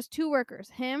 There was 2 workers,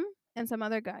 him and some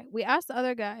other guy. We asked the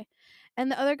other guy,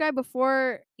 and the other guy,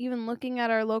 before even looking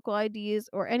at our local IDs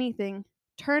or anything,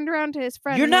 turned around to his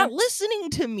friend. You're not listening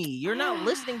to me. You're not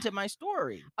listening to my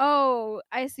story. Oh,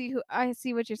 I see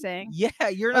what you're saying. Yeah,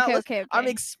 you're not listening. Okay. I'm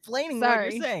explaining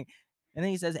what you're saying. And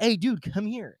then he says, "Hey, dude, come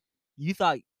here." You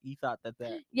thought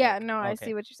that. Yeah, no, okay. I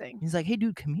see what you're saying. He's like, "Hey,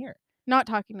 dude, come here." Not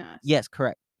talking to us. Yes,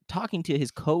 correct. Talking to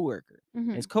his coworker.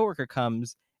 Mm-hmm. His coworker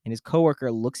comes, and his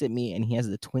coworker looks at me, and he has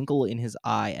the twinkle in his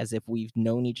eye as if we've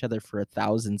known each other for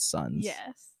 1,000 suns.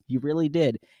 Yes, he really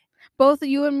did. Both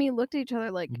you and me looked at each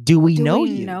other like, do we know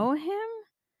him?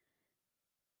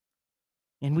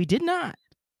 And we did not.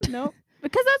 Nope.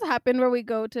 Because that's happened where we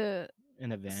go to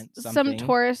an event, some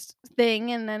tourist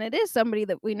thing, and then it is somebody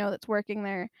that we know that's working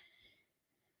there.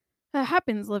 That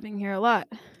happens living here a lot.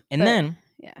 And then,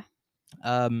 yeah.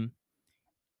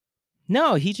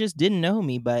 No, he just didn't know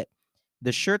me, but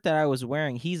the shirt that I was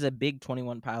wearing, he's a big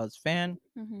 21 Pilots fan,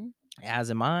 as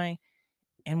am I.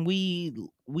 And we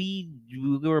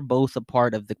were both a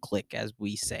part of the clique, as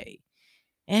we say.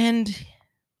 And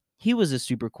he was a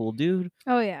super cool dude.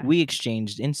 Oh, yeah. We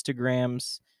exchanged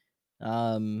Instagrams.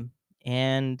 And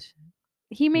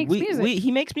he makes music.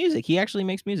 He makes music. He actually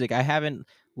makes music. I haven't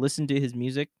listened to his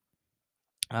music,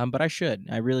 but I should.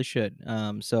 I really should.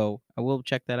 So I will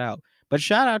check that out. But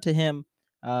shout out to him.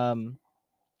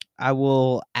 I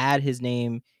will add his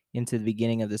name into the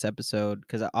beginning of this episode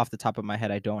because off the top of my head,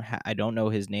 I don't know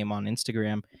his name on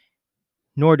Instagram,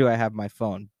 nor do I have my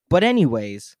phone. But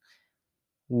anyways,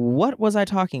 what was I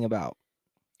talking about?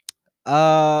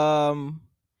 I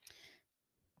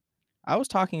was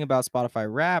talking about Spotify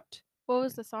Wrapped. What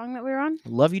was the song that we were on?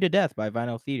 "Love You to Death" by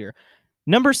Vinyl Theater.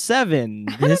 Number 7.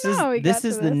 This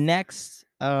is the next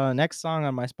song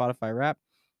on my Spotify Wrapped.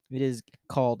 It is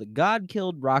called "God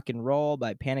Killed Rock and Roll"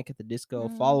 by Panic at the Disco,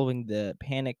 following the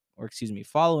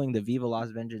Viva Las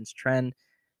Vengeance trend.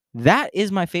 That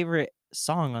is my favorite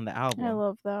song on the album. I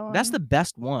love that one. That's the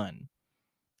best one.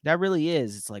 That really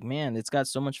is. It's like, man, it's got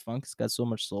so much funk. It's got so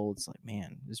much soul. It's like,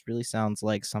 man, this really sounds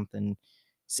like something.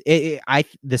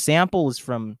 The sample is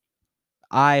from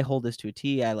 "I Hold This to a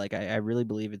T." I really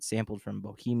believe it's sampled from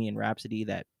Bohemian Rhapsody,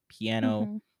 that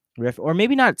piano riff, or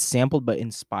maybe not sampled, but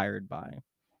inspired by.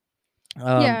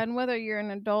 Yeah, and whether you're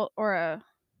an adult or a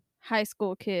high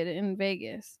school kid in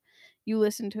Vegas, you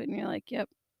listen to it and you're like, "Yep,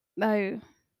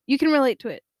 you can relate to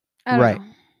it." I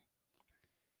don't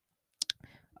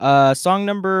know. Song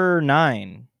number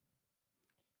 9,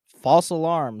 "False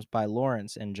Alarms" by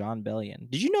Lawrence and John Bellion.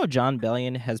 Did you know John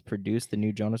Bellion has produced the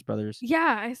new Jonas Brothers?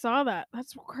 Yeah, I saw that.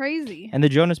 That's crazy. And the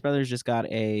Jonas Brothers just got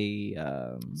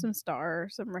some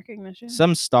recognition.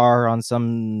 Some star on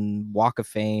some Walk of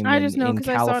Fame I just know because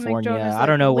I saw Nick Jonas I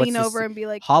don't know lean over and be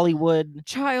like, "Hollywood.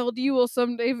 Child, you will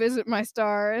someday visit my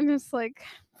star." And it's like,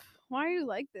 why are you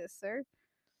like this, sir?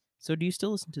 So do you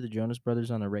still listen to the Jonas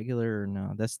Brothers on a regular or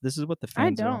no? This is what the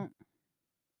fans are.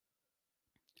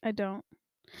 I don't.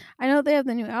 I know they have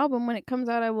the new album. When it comes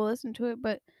out, I will listen to it,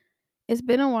 but it's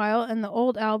been a while, and the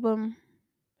old album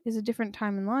is a different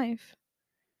time in life.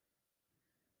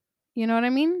 You know what I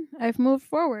mean? I've moved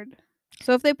forward.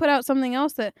 So if they put out something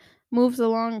else that moves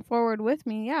along forward with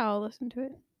me, yeah, I'll listen to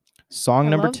it. Song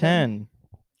number 10,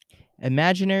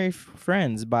 "Imaginary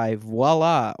Friends" by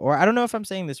Voila. Or I don't know if I'm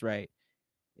saying this right.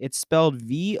 It's spelled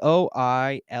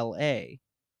Voila.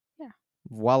 Yeah.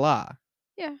 Voila.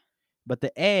 Yeah. But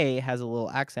the A has a little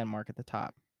accent mark at the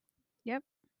top. Yep.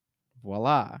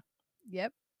 Voila.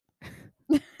 Yep.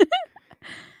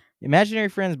 "Imaginary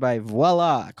Friends" by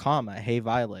Voila, Hey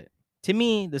Violet. To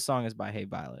me, the song is by Hey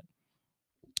Violet.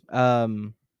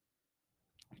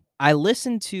 I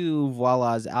listened to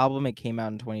Voila's album. It came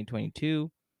out in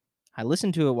 2022. I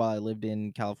listened to it while I lived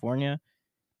in California.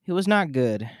 It was not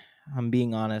good. I'm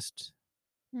being honest.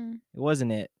 It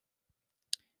wasn't it.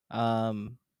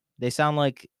 They sound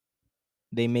like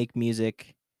they make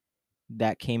music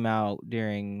that came out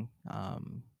during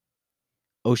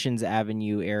Ocean's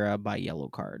Avenue era by Yellow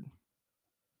Card.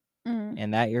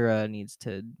 And that era needs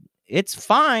to... It's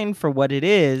fine for what it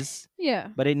is. Yeah.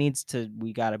 But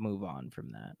we got to move on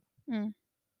from that.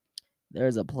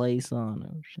 There's a place on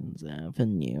Ocean's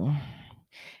Avenue.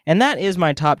 And that is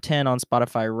my top 10 on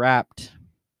Spotify Wrapped.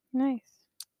 Nice.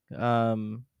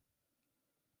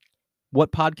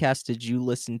 What podcast did you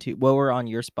listen to? What were on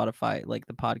your Spotify, like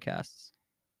the podcasts?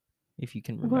 If you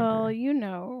can remember. Well, you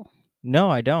know. No,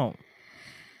 I don't.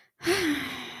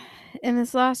 In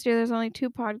this last year, there's only 2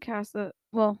 podcasts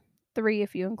 3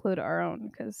 if you include our own,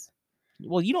 because...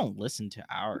 Well, you don't listen to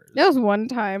ours. That was one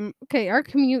time. Okay, our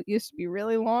commute used to be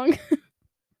really long.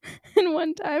 And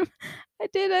one time, I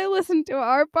did. I listened to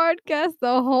our podcast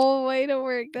the whole way to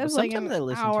work. That's like sometimes an I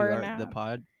listen hour to and a the half.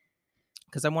 pod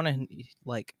because I want to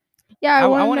like. Yeah, I I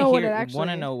want to want to know what it want to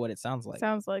actually know what it sounds like.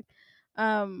 sounds like.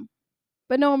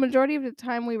 But no, majority of the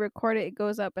time we record it, it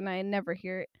goes up, and I never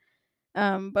hear it.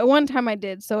 But one time I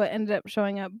did, so it ended up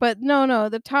showing up. But no,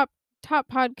 the top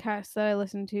podcast that I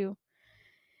listen to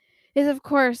is, of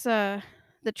course, the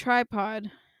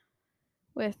Tripod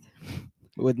with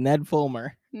Ned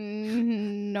Fulmer.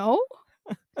 no,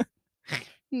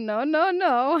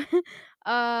 no.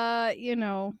 You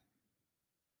know,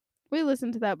 we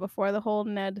listened to that before the whole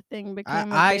Ned thing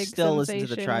became a I big still listen to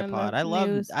the sensation in Tripod. the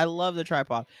news. I love the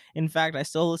Tripod. In fact, I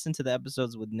still listen to the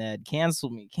episodes with Ned. Cancel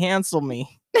me, cancel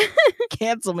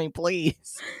me,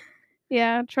 please.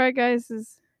 Yeah, Try Guys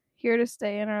is here to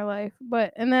stay in our life.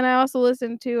 And then I also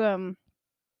listen to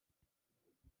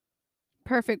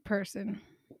Perfect Person.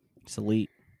 It's elite.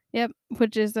 Yep,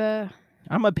 which is I'm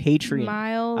a Patreon.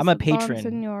 Miles I'm a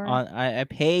patron. I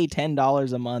pay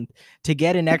 $10 a month to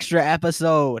get an extra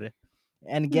episode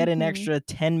and get an extra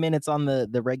 10 minutes on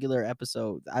the regular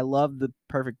episode. I love the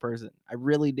Perfect Person. I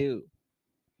really do.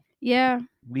 Yeah.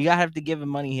 We gotta have to give him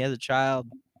money. He has a child.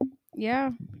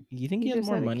 Yeah. You think he has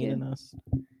more money than us?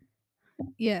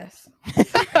 Yes.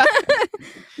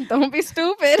 Don't be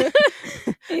stupid.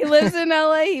 He lives in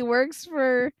LA. He works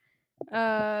for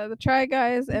the Try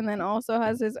Guys, and then also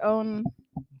has his own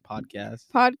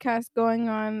podcast going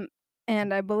on,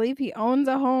 and I believe he owns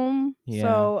a home. Yeah.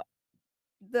 So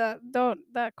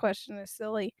that question is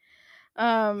silly.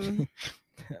 I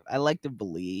like to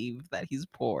believe that he's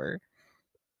poor.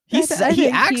 He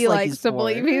acts he likes to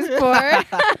believe he's poor.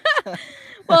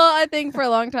 Well, I think for a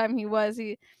long time he was.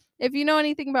 If you know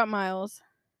anything about Miles,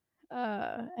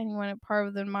 anyone a part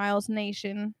of the Miles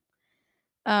Nation,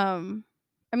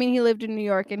 I mean, he lived in New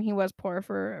York and he was poor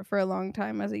for a long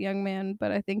time as a young man,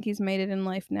 but I think he's made it in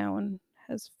life now and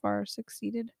has far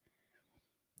succeeded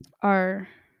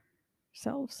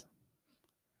ourselves.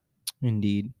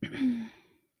 Indeed.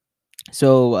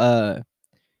 So,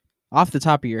 off the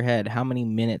top of your head, how many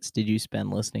minutes did you spend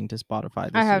listening to Spotify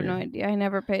this year? I have no idea. I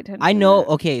never paid attention. I know.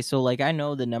 Okay, so like I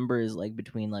know the number is like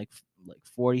between like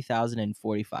 40,000 and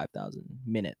 45,000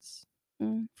 minutes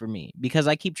for me because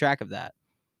I keep track of that.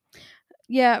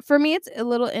 Yeah, for me it's a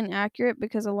little inaccurate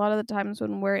because a lot of the times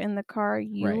when we're in the car,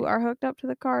 you are hooked up to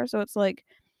the car, so it's like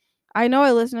I know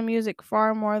I listen to music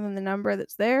far more than the number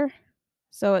that's there,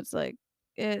 so it's like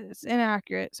it's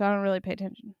inaccurate, so I don't really pay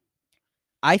attention.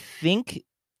 I think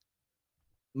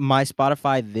my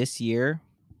Spotify this year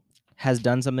has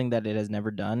done something that it has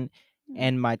never done,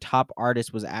 and my top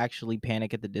artist was actually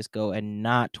Panic at the Disco and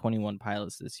not 21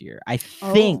 Pilots this year. I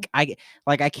think I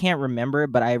can't remember,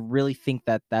 but I really think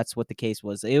that that's what the case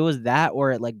was. It was that,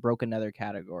 or it like broke another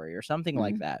category or something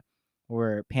like that,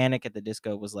 where Panic at the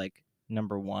Disco was like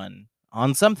number one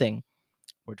on something,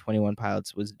 where 21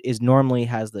 Pilots is normally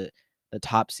has the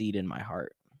top seed in my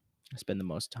heart. I spend the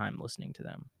most time listening to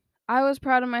them. I was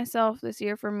proud of myself this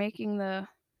year for making the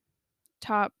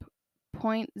top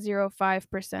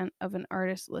 0.05% of an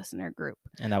artist listener group,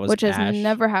 and that was which Ash. Has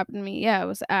never happened to me. Yeah, it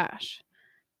was Ash.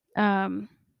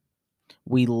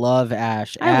 We love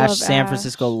Ash. San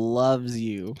Francisco loves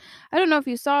you. I don't know if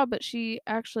you saw, but she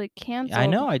actually canceled. I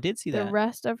know, I did see the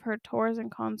rest of her tours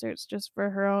and concerts just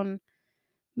for her own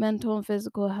mental and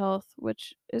physical health,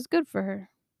 which is good for her.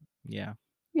 Yeah.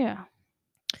 Yeah.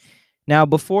 Now,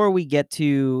 before we get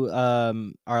to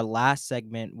our last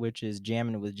segment, which is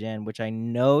Jammin' with Jen, which I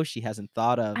know she hasn't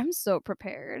thought of. I'm so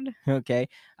prepared. Okay.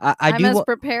 I'm as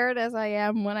prepared as I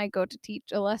am when I go to teach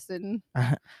a lesson.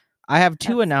 I have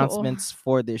two announcements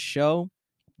for this show.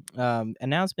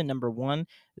 Announcement number one,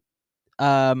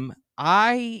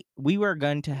 we were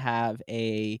going to have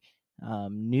a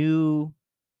new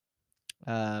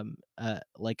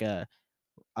like a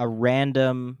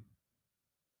random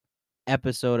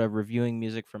episode of reviewing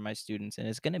music for my students, and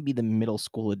it's going to be the middle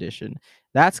school edition.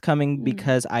 That's coming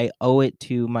because I owe it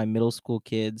to my middle school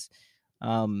kids,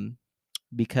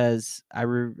 because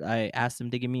I asked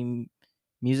them to give me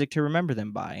music to remember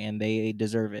them by, and they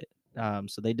deserve it.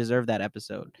 So they deserve that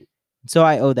episode, so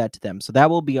I owe that to them. So that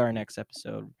will be our next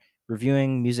episode,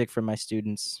 reviewing music for my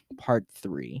students, part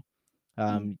 3.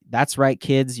 That's right,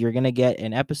 kids, you're gonna get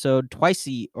an episode twice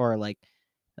or like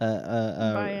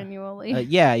biannually.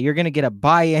 Yeah, you're gonna get a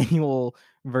biannual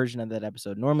version of that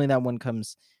episode. Normally that one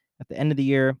comes at the end of the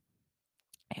year,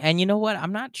 and you know what,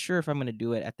 I'm not sure if I'm gonna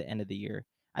do it at the end of the year.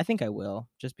 I think I will,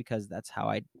 just because that's how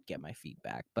I get my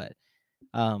feedback. But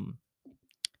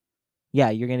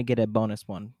yeah, you're gonna get a bonus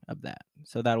one of that,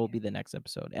 so that will be the next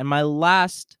episode. And my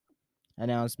last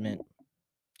announcement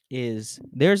is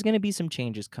there's going to be some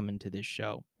changes coming to this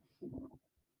show.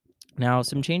 Now,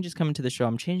 some changes coming to the show.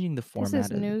 I'm changing the format. This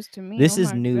is news to me. This oh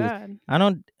is my news. God. I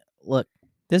don't look.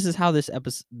 This is how this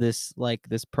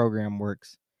program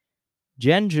works.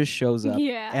 Jen just shows up,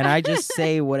 and I just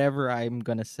say whatever I'm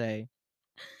gonna say.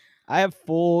 I have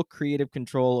full creative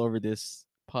control over this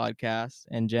podcast,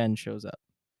 and Jen shows up.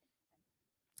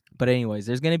 But anyways,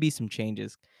 there's gonna be some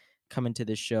changes coming to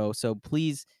this show, so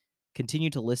please continue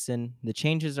to listen. The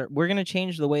changes we're gonna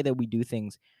change the way that we do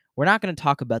things. We're not gonna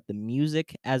talk about the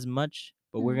music as much,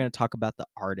 but we're gonna talk about the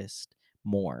artist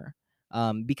more.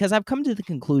 Because I've come to the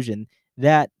conclusion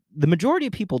that the majority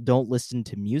of people don't listen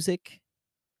to music.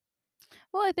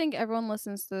 Well, I think everyone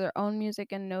listens to their own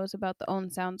music and knows about the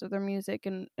own sounds of their music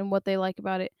and what they like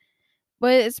about it.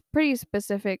 But it's pretty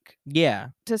specific. Yeah.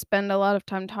 To spend a lot of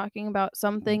time talking about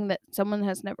something that someone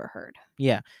has never heard.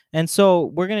 Yeah. And so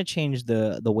we're going to change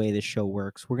the way this show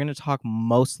works. We're going to talk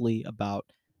mostly about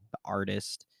the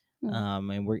artist.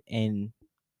 And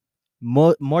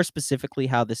more specifically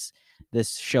how this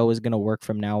show is going to work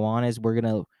from now on is we're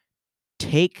going to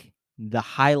take the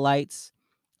highlights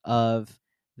of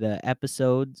the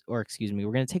episodes, or excuse me,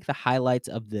 we're going to take the highlights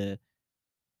of the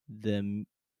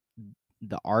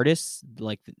artists,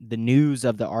 like the news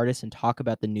of the artist, and talk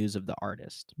about the news of the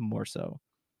artist more so,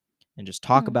 and just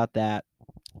talk about that,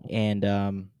 and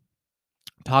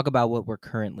talk about what we're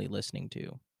currently listening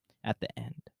to at the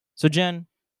end. So Jen,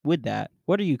 with that,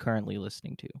 what are you currently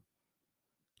listening to?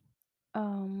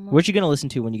 What you gonna listen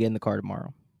to when you get in the car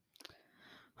tomorrow?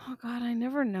 Oh God, I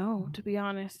never know, to be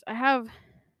honest. I have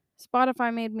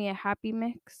Spotify made me a happy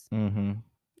mix. And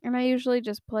I usually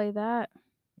just play that.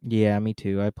 Yeah, me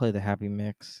too. I play the happy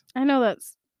mix. I know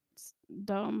that's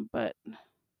dumb, but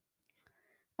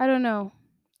I don't know.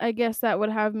 I guess that would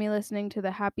have me listening to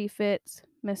the Happy Fits,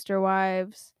 Mr.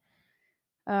 Wives,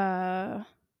 of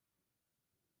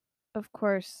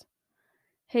course,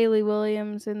 Hayley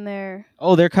Williams in there.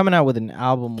 Oh, they're coming out with an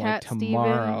album Cat like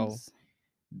tomorrow. Stevens.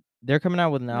 They're coming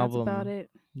out with an album about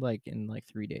it. Like in like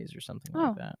 3 days or something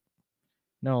like that.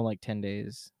 No, like 10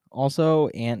 days. Also,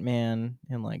 Ant-Man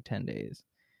in like 10 days.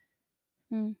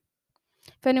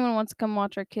 If anyone wants to come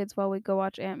watch our kids while we go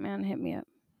watch Ant-Man, hit me up.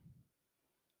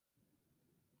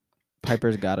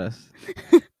 Piper's got us.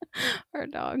 Our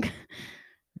dog.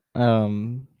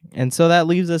 And so that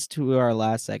leaves us to our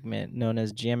last segment, known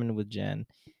as Jammin' with Jen.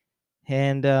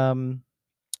 And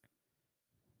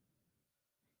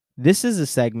this is a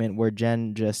segment where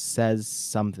Jen just says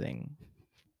something.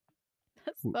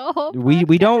 That's the whole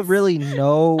we don't really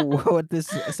know what this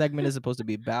segment is supposed to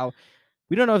be about.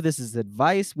 We don't know if this is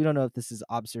advice. We don't know if this is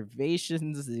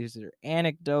observations. These are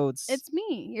anecdotes. It's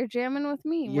me. You're jamming with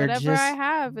me. Whatever I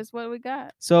have is what we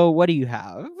got. So what do you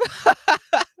have?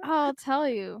 I'll tell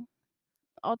you.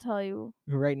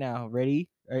 Right now. Ready?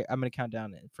 All right, I'm going to count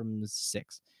down from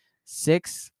 6.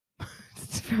 6.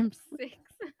 From 6.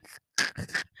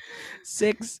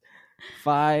 6,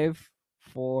 5,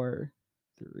 4,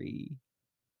 3,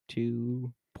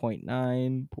 2.9,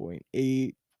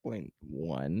 0.8,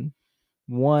 0.1,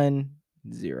 1,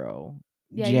 0.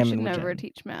 Yeah, you should never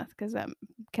teach math because that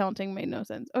counting made no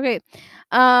sense. Okay.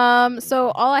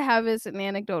 So all I have is an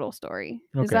anecdotal story.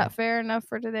 Okay. Is that fair enough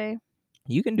for today?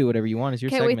 You can do whatever you want. It's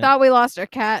your segment. Okay, we thought we lost our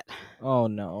cat. Oh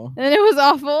no. And it was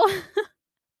awful.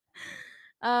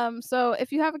 So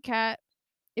if you have a cat,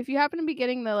 if you happen to be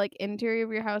getting the like interior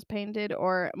of your house painted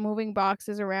or moving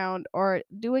boxes around or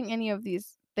doing any of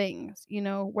these things, you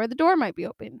know, where the door might be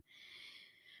open,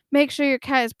 make sure your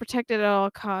cat is protected at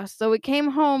all costs. So we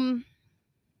came home.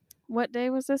 What day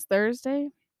was this? Thursday?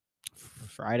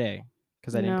 Friday.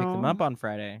 Because I didn't pick them up on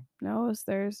Friday. No, it was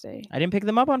Thursday. I didn't pick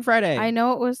them up on Friday. I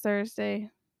know it was Thursday.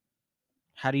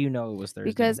 How do you know it was Thursday?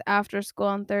 Because after school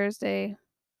on Thursday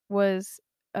was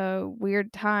a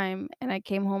weird time, and I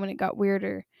came home and it got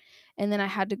weirder. And then I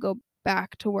had to go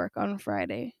back to work on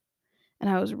Friday. And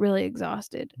I was really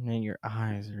exhausted. Man, your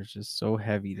eyes are just so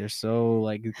heavy. They're so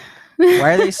like,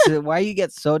 why are they so, why you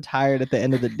get so tired at the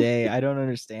end of the day? I don't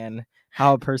understand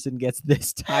how a person gets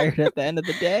this tired at the end of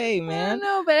the day, man.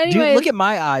 No, but anyway, dude, look at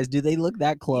my eyes. Do they look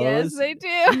that close? Yes, they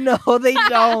do. No, they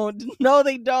don't. No,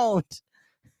 they don't.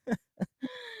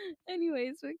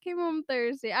 Anyways, we came home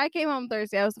Thursday. I came home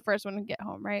Thursday. I was the first one to get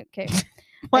home, right? Okay.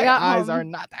 My eyes are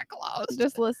not that close.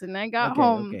 Just listen. I got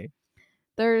home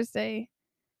Thursday,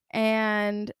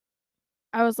 and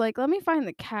I was like, let me find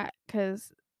the cat because,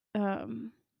 I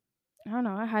don't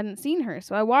know, I hadn't seen her.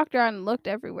 So I walked around and looked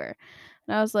everywhere.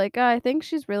 And I was like, I think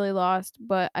she's really lost,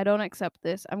 but I don't accept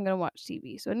this. I'm going to watch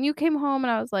TV. So when you came home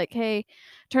and I was like, hey,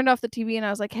 turned off the TV and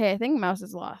I was like, hey, I think Mouse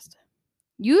is lost.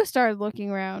 You started looking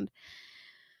around.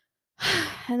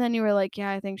 And then you were like,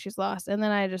 yeah, I think she's lost. And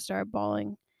then I just started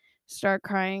bawling, start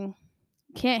crying.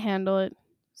 Can't handle it.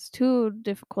 It's too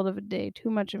difficult of a day, too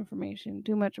much information,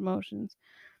 too much emotions.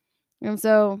 And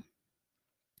so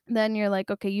then you're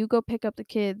like, okay, you go pick up the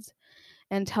kids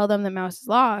and tell them that Mouse is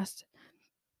lost.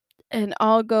 And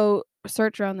I'll go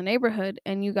search around the neighborhood.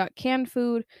 And you got canned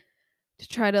food to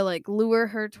try to like lure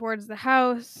her towards the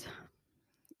house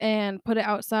and put it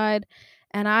outside.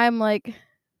 And I'm like,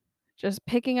 just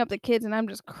picking up the kids and I'm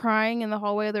just crying in the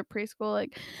hallway of their preschool,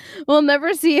 like, we'll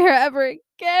never see her ever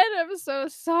again. I'm so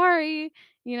sorry.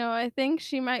 I think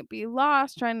she might be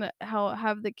lost, trying to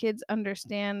have the kids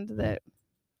understand that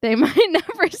they might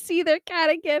never see their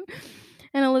cat again.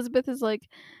 And Elizabeth is like,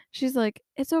 she's like,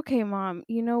 it's okay, Mom.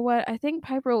 You know what? I think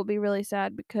Piper will be really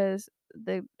sad because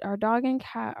our dog and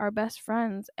cat are best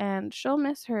friends and she'll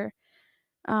miss her.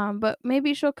 But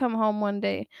maybe she'll come home one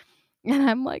day. And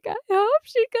I'm like, I hope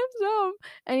she comes home.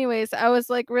 Anyways, I was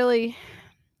like really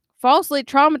falsely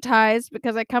traumatized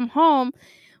because I come home.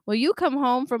 Well, you come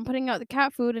home from putting out the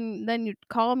cat food and then you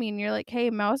call me and you're like, hey,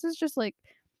 Mouse is just like,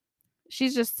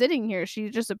 she's just sitting here.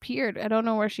 She just appeared. I don't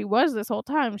know where she was this whole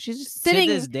time. She's just sitting.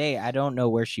 To this day, I don't know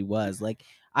where she was. Like,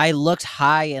 I looked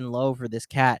high and low for this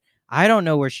cat. I don't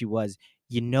know where she was.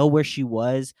 You know where she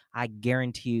was? I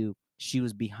guarantee you she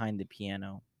was behind the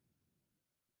piano.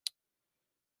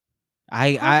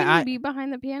 How can you be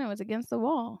behind the piano? It's against the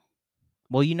wall.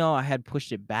 Well, I had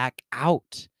pushed it back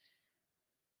out.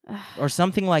 Or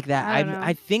something like that. I don't know.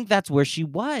 I think that's where she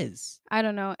was. I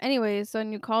don't know. Anyways, so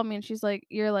when you called me and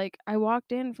you're like, I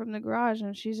walked in from the garage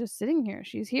and she's just sitting here.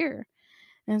 She's here.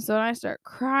 And so I start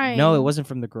crying. No, it wasn't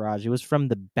from the garage. It was from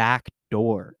the back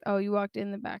door. Oh, you walked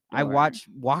in the back door. I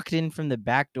walked in from the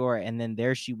back door, and then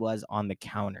there she was on the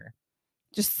counter.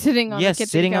 Just sitting on the kitchen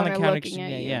sitting counter on the counter looking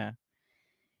at you. Yeah.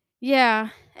 Yeah.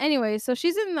 Anyway, so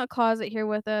she's in the closet here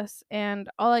with us, and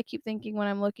all I keep thinking when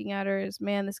I'm looking at her is,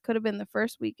 man, this could have been the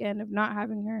first weekend of not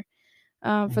having her.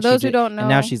 For those who don't know, and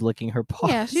now she's licking her paws.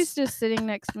 Yeah, she's just sitting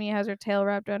next to me, has her tail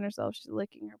wrapped around herself. She's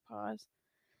licking her paws.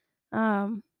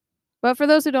 But for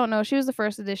those who don't know, she was the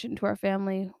first addition to our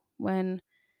family when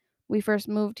we first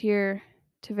moved here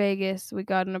to Vegas. We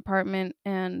got an apartment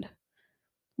and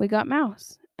we got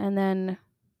Mouse. And then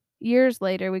years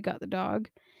later, we got the dog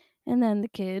and then the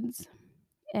kids.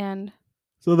 And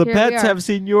so the pets have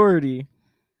seniority.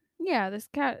 Yeah, this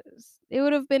cat, it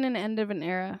would have been an end of an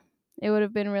era. It would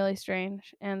have been really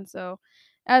strange. And so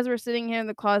as we're sitting here in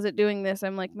the closet doing this,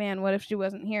 I'm like, man, what if she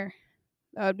wasn't here?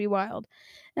 That would be wild.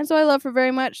 And so I love her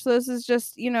very much. So this is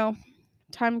just,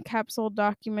 time capsule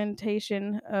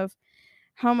documentation of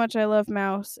how much I love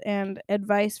Mouse and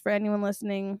advice for anyone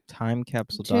listening. Time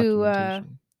capsule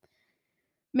documentation.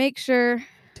 Make sure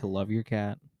to love your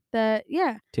cat.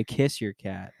 To kiss your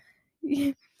cat.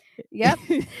 Yep.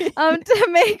 To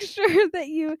make sure that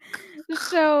you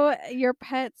show your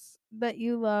pets that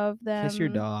you love them. Kiss your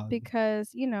dog.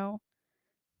 Because,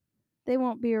 they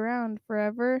won't be around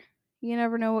forever. You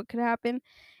never know what could happen.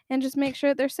 And just make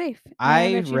sure that they're safe.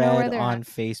 I read on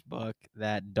Facebook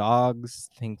that dogs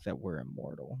think that we're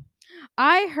immortal.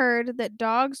 I heard that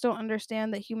dogs don't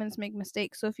understand that humans make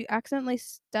mistakes. So if you accidentally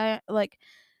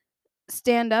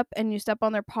stand up and you step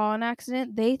on their paw on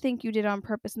accident, they think you did it on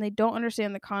purpose and they don't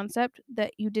understand the concept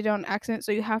that you did it on accident.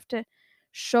 So you have to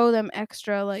show them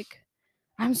extra, like,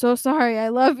 I'm so sorry, I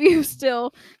love you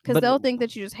still, because they'll think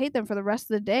that you just hate them for the rest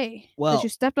of the day. Well, that you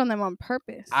stepped on them on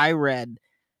purpose. I read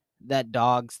that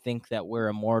dogs think that we're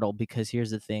immortal because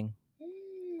here's the thing.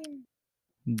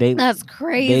 That's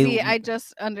crazy. I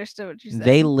just understood what you said.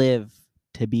 They live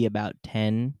to be about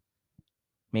 8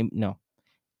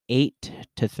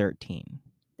 to 13.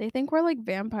 They think we're like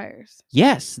vampires.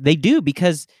 Yes, they do,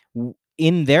 because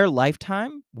in their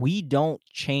lifetime, we don't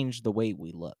change the way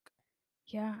we look.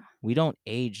 Yeah. We don't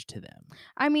age to them.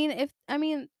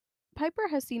 Piper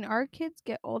has seen our kids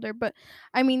get older, but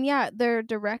they're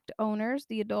direct owners,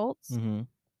 the adults. Mm-hmm.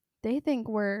 They think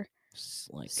we're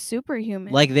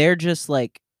superhuman. Like they're just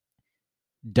like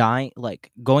dying,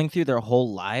 like going through their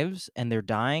whole lives, and they're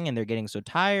dying and they're getting so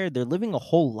tired. They're living a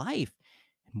whole life.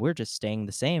 And we're just staying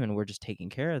the same and we're just taking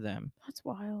care of them. That's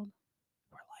wild.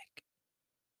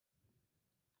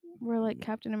 We're like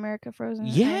Captain America frozen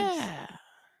in ice.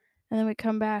 And then we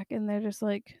come back and they're just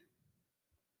like.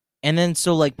 And then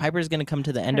so like Piper's going to come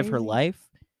to the end of her life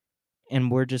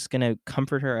and we're just going to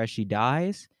comfort her as she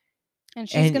dies. And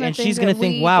she's going to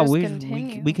think, wow, we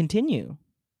continue.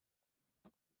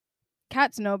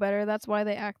 Cats know better. That's why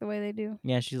they act the way they do.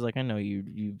 Yeah, she's like, I know you're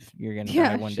going to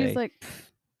die one day. She's like,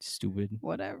 stupid.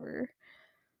 Whatever.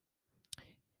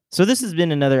 So this has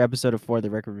been another episode of For the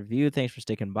Record Review. Thanks for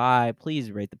sticking by.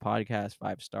 Please rate the podcast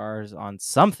 5 stars on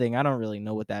something. I don't really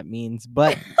know what that means,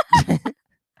 but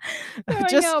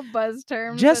Throwing out buzz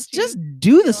terms. Just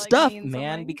do the like stuff, man.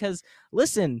 Something. Because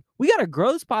listen, we gotta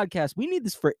grow this podcast. We need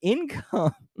this for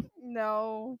income.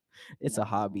 No, it's a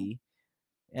hobby.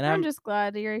 And I'm just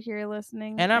glad you're here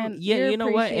listening. And you know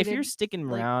what? If you're sticking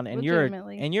like, around and you're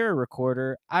a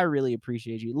recorder, I really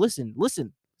appreciate you.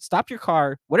 Listen. Stop your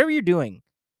car. Whatever you're doing,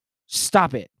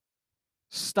 stop it.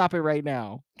 Stop it right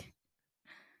now.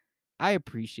 I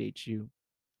appreciate you.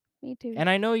 Me too. And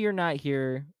I know you're not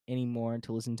here anymore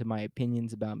to listen to my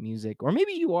opinions about music, or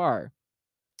maybe you are.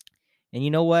 And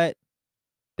you know what?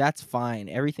 That's fine.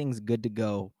 Everything's good to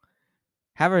go.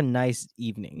 Have a nice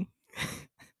evening.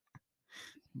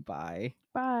 Bye.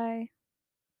 Bye.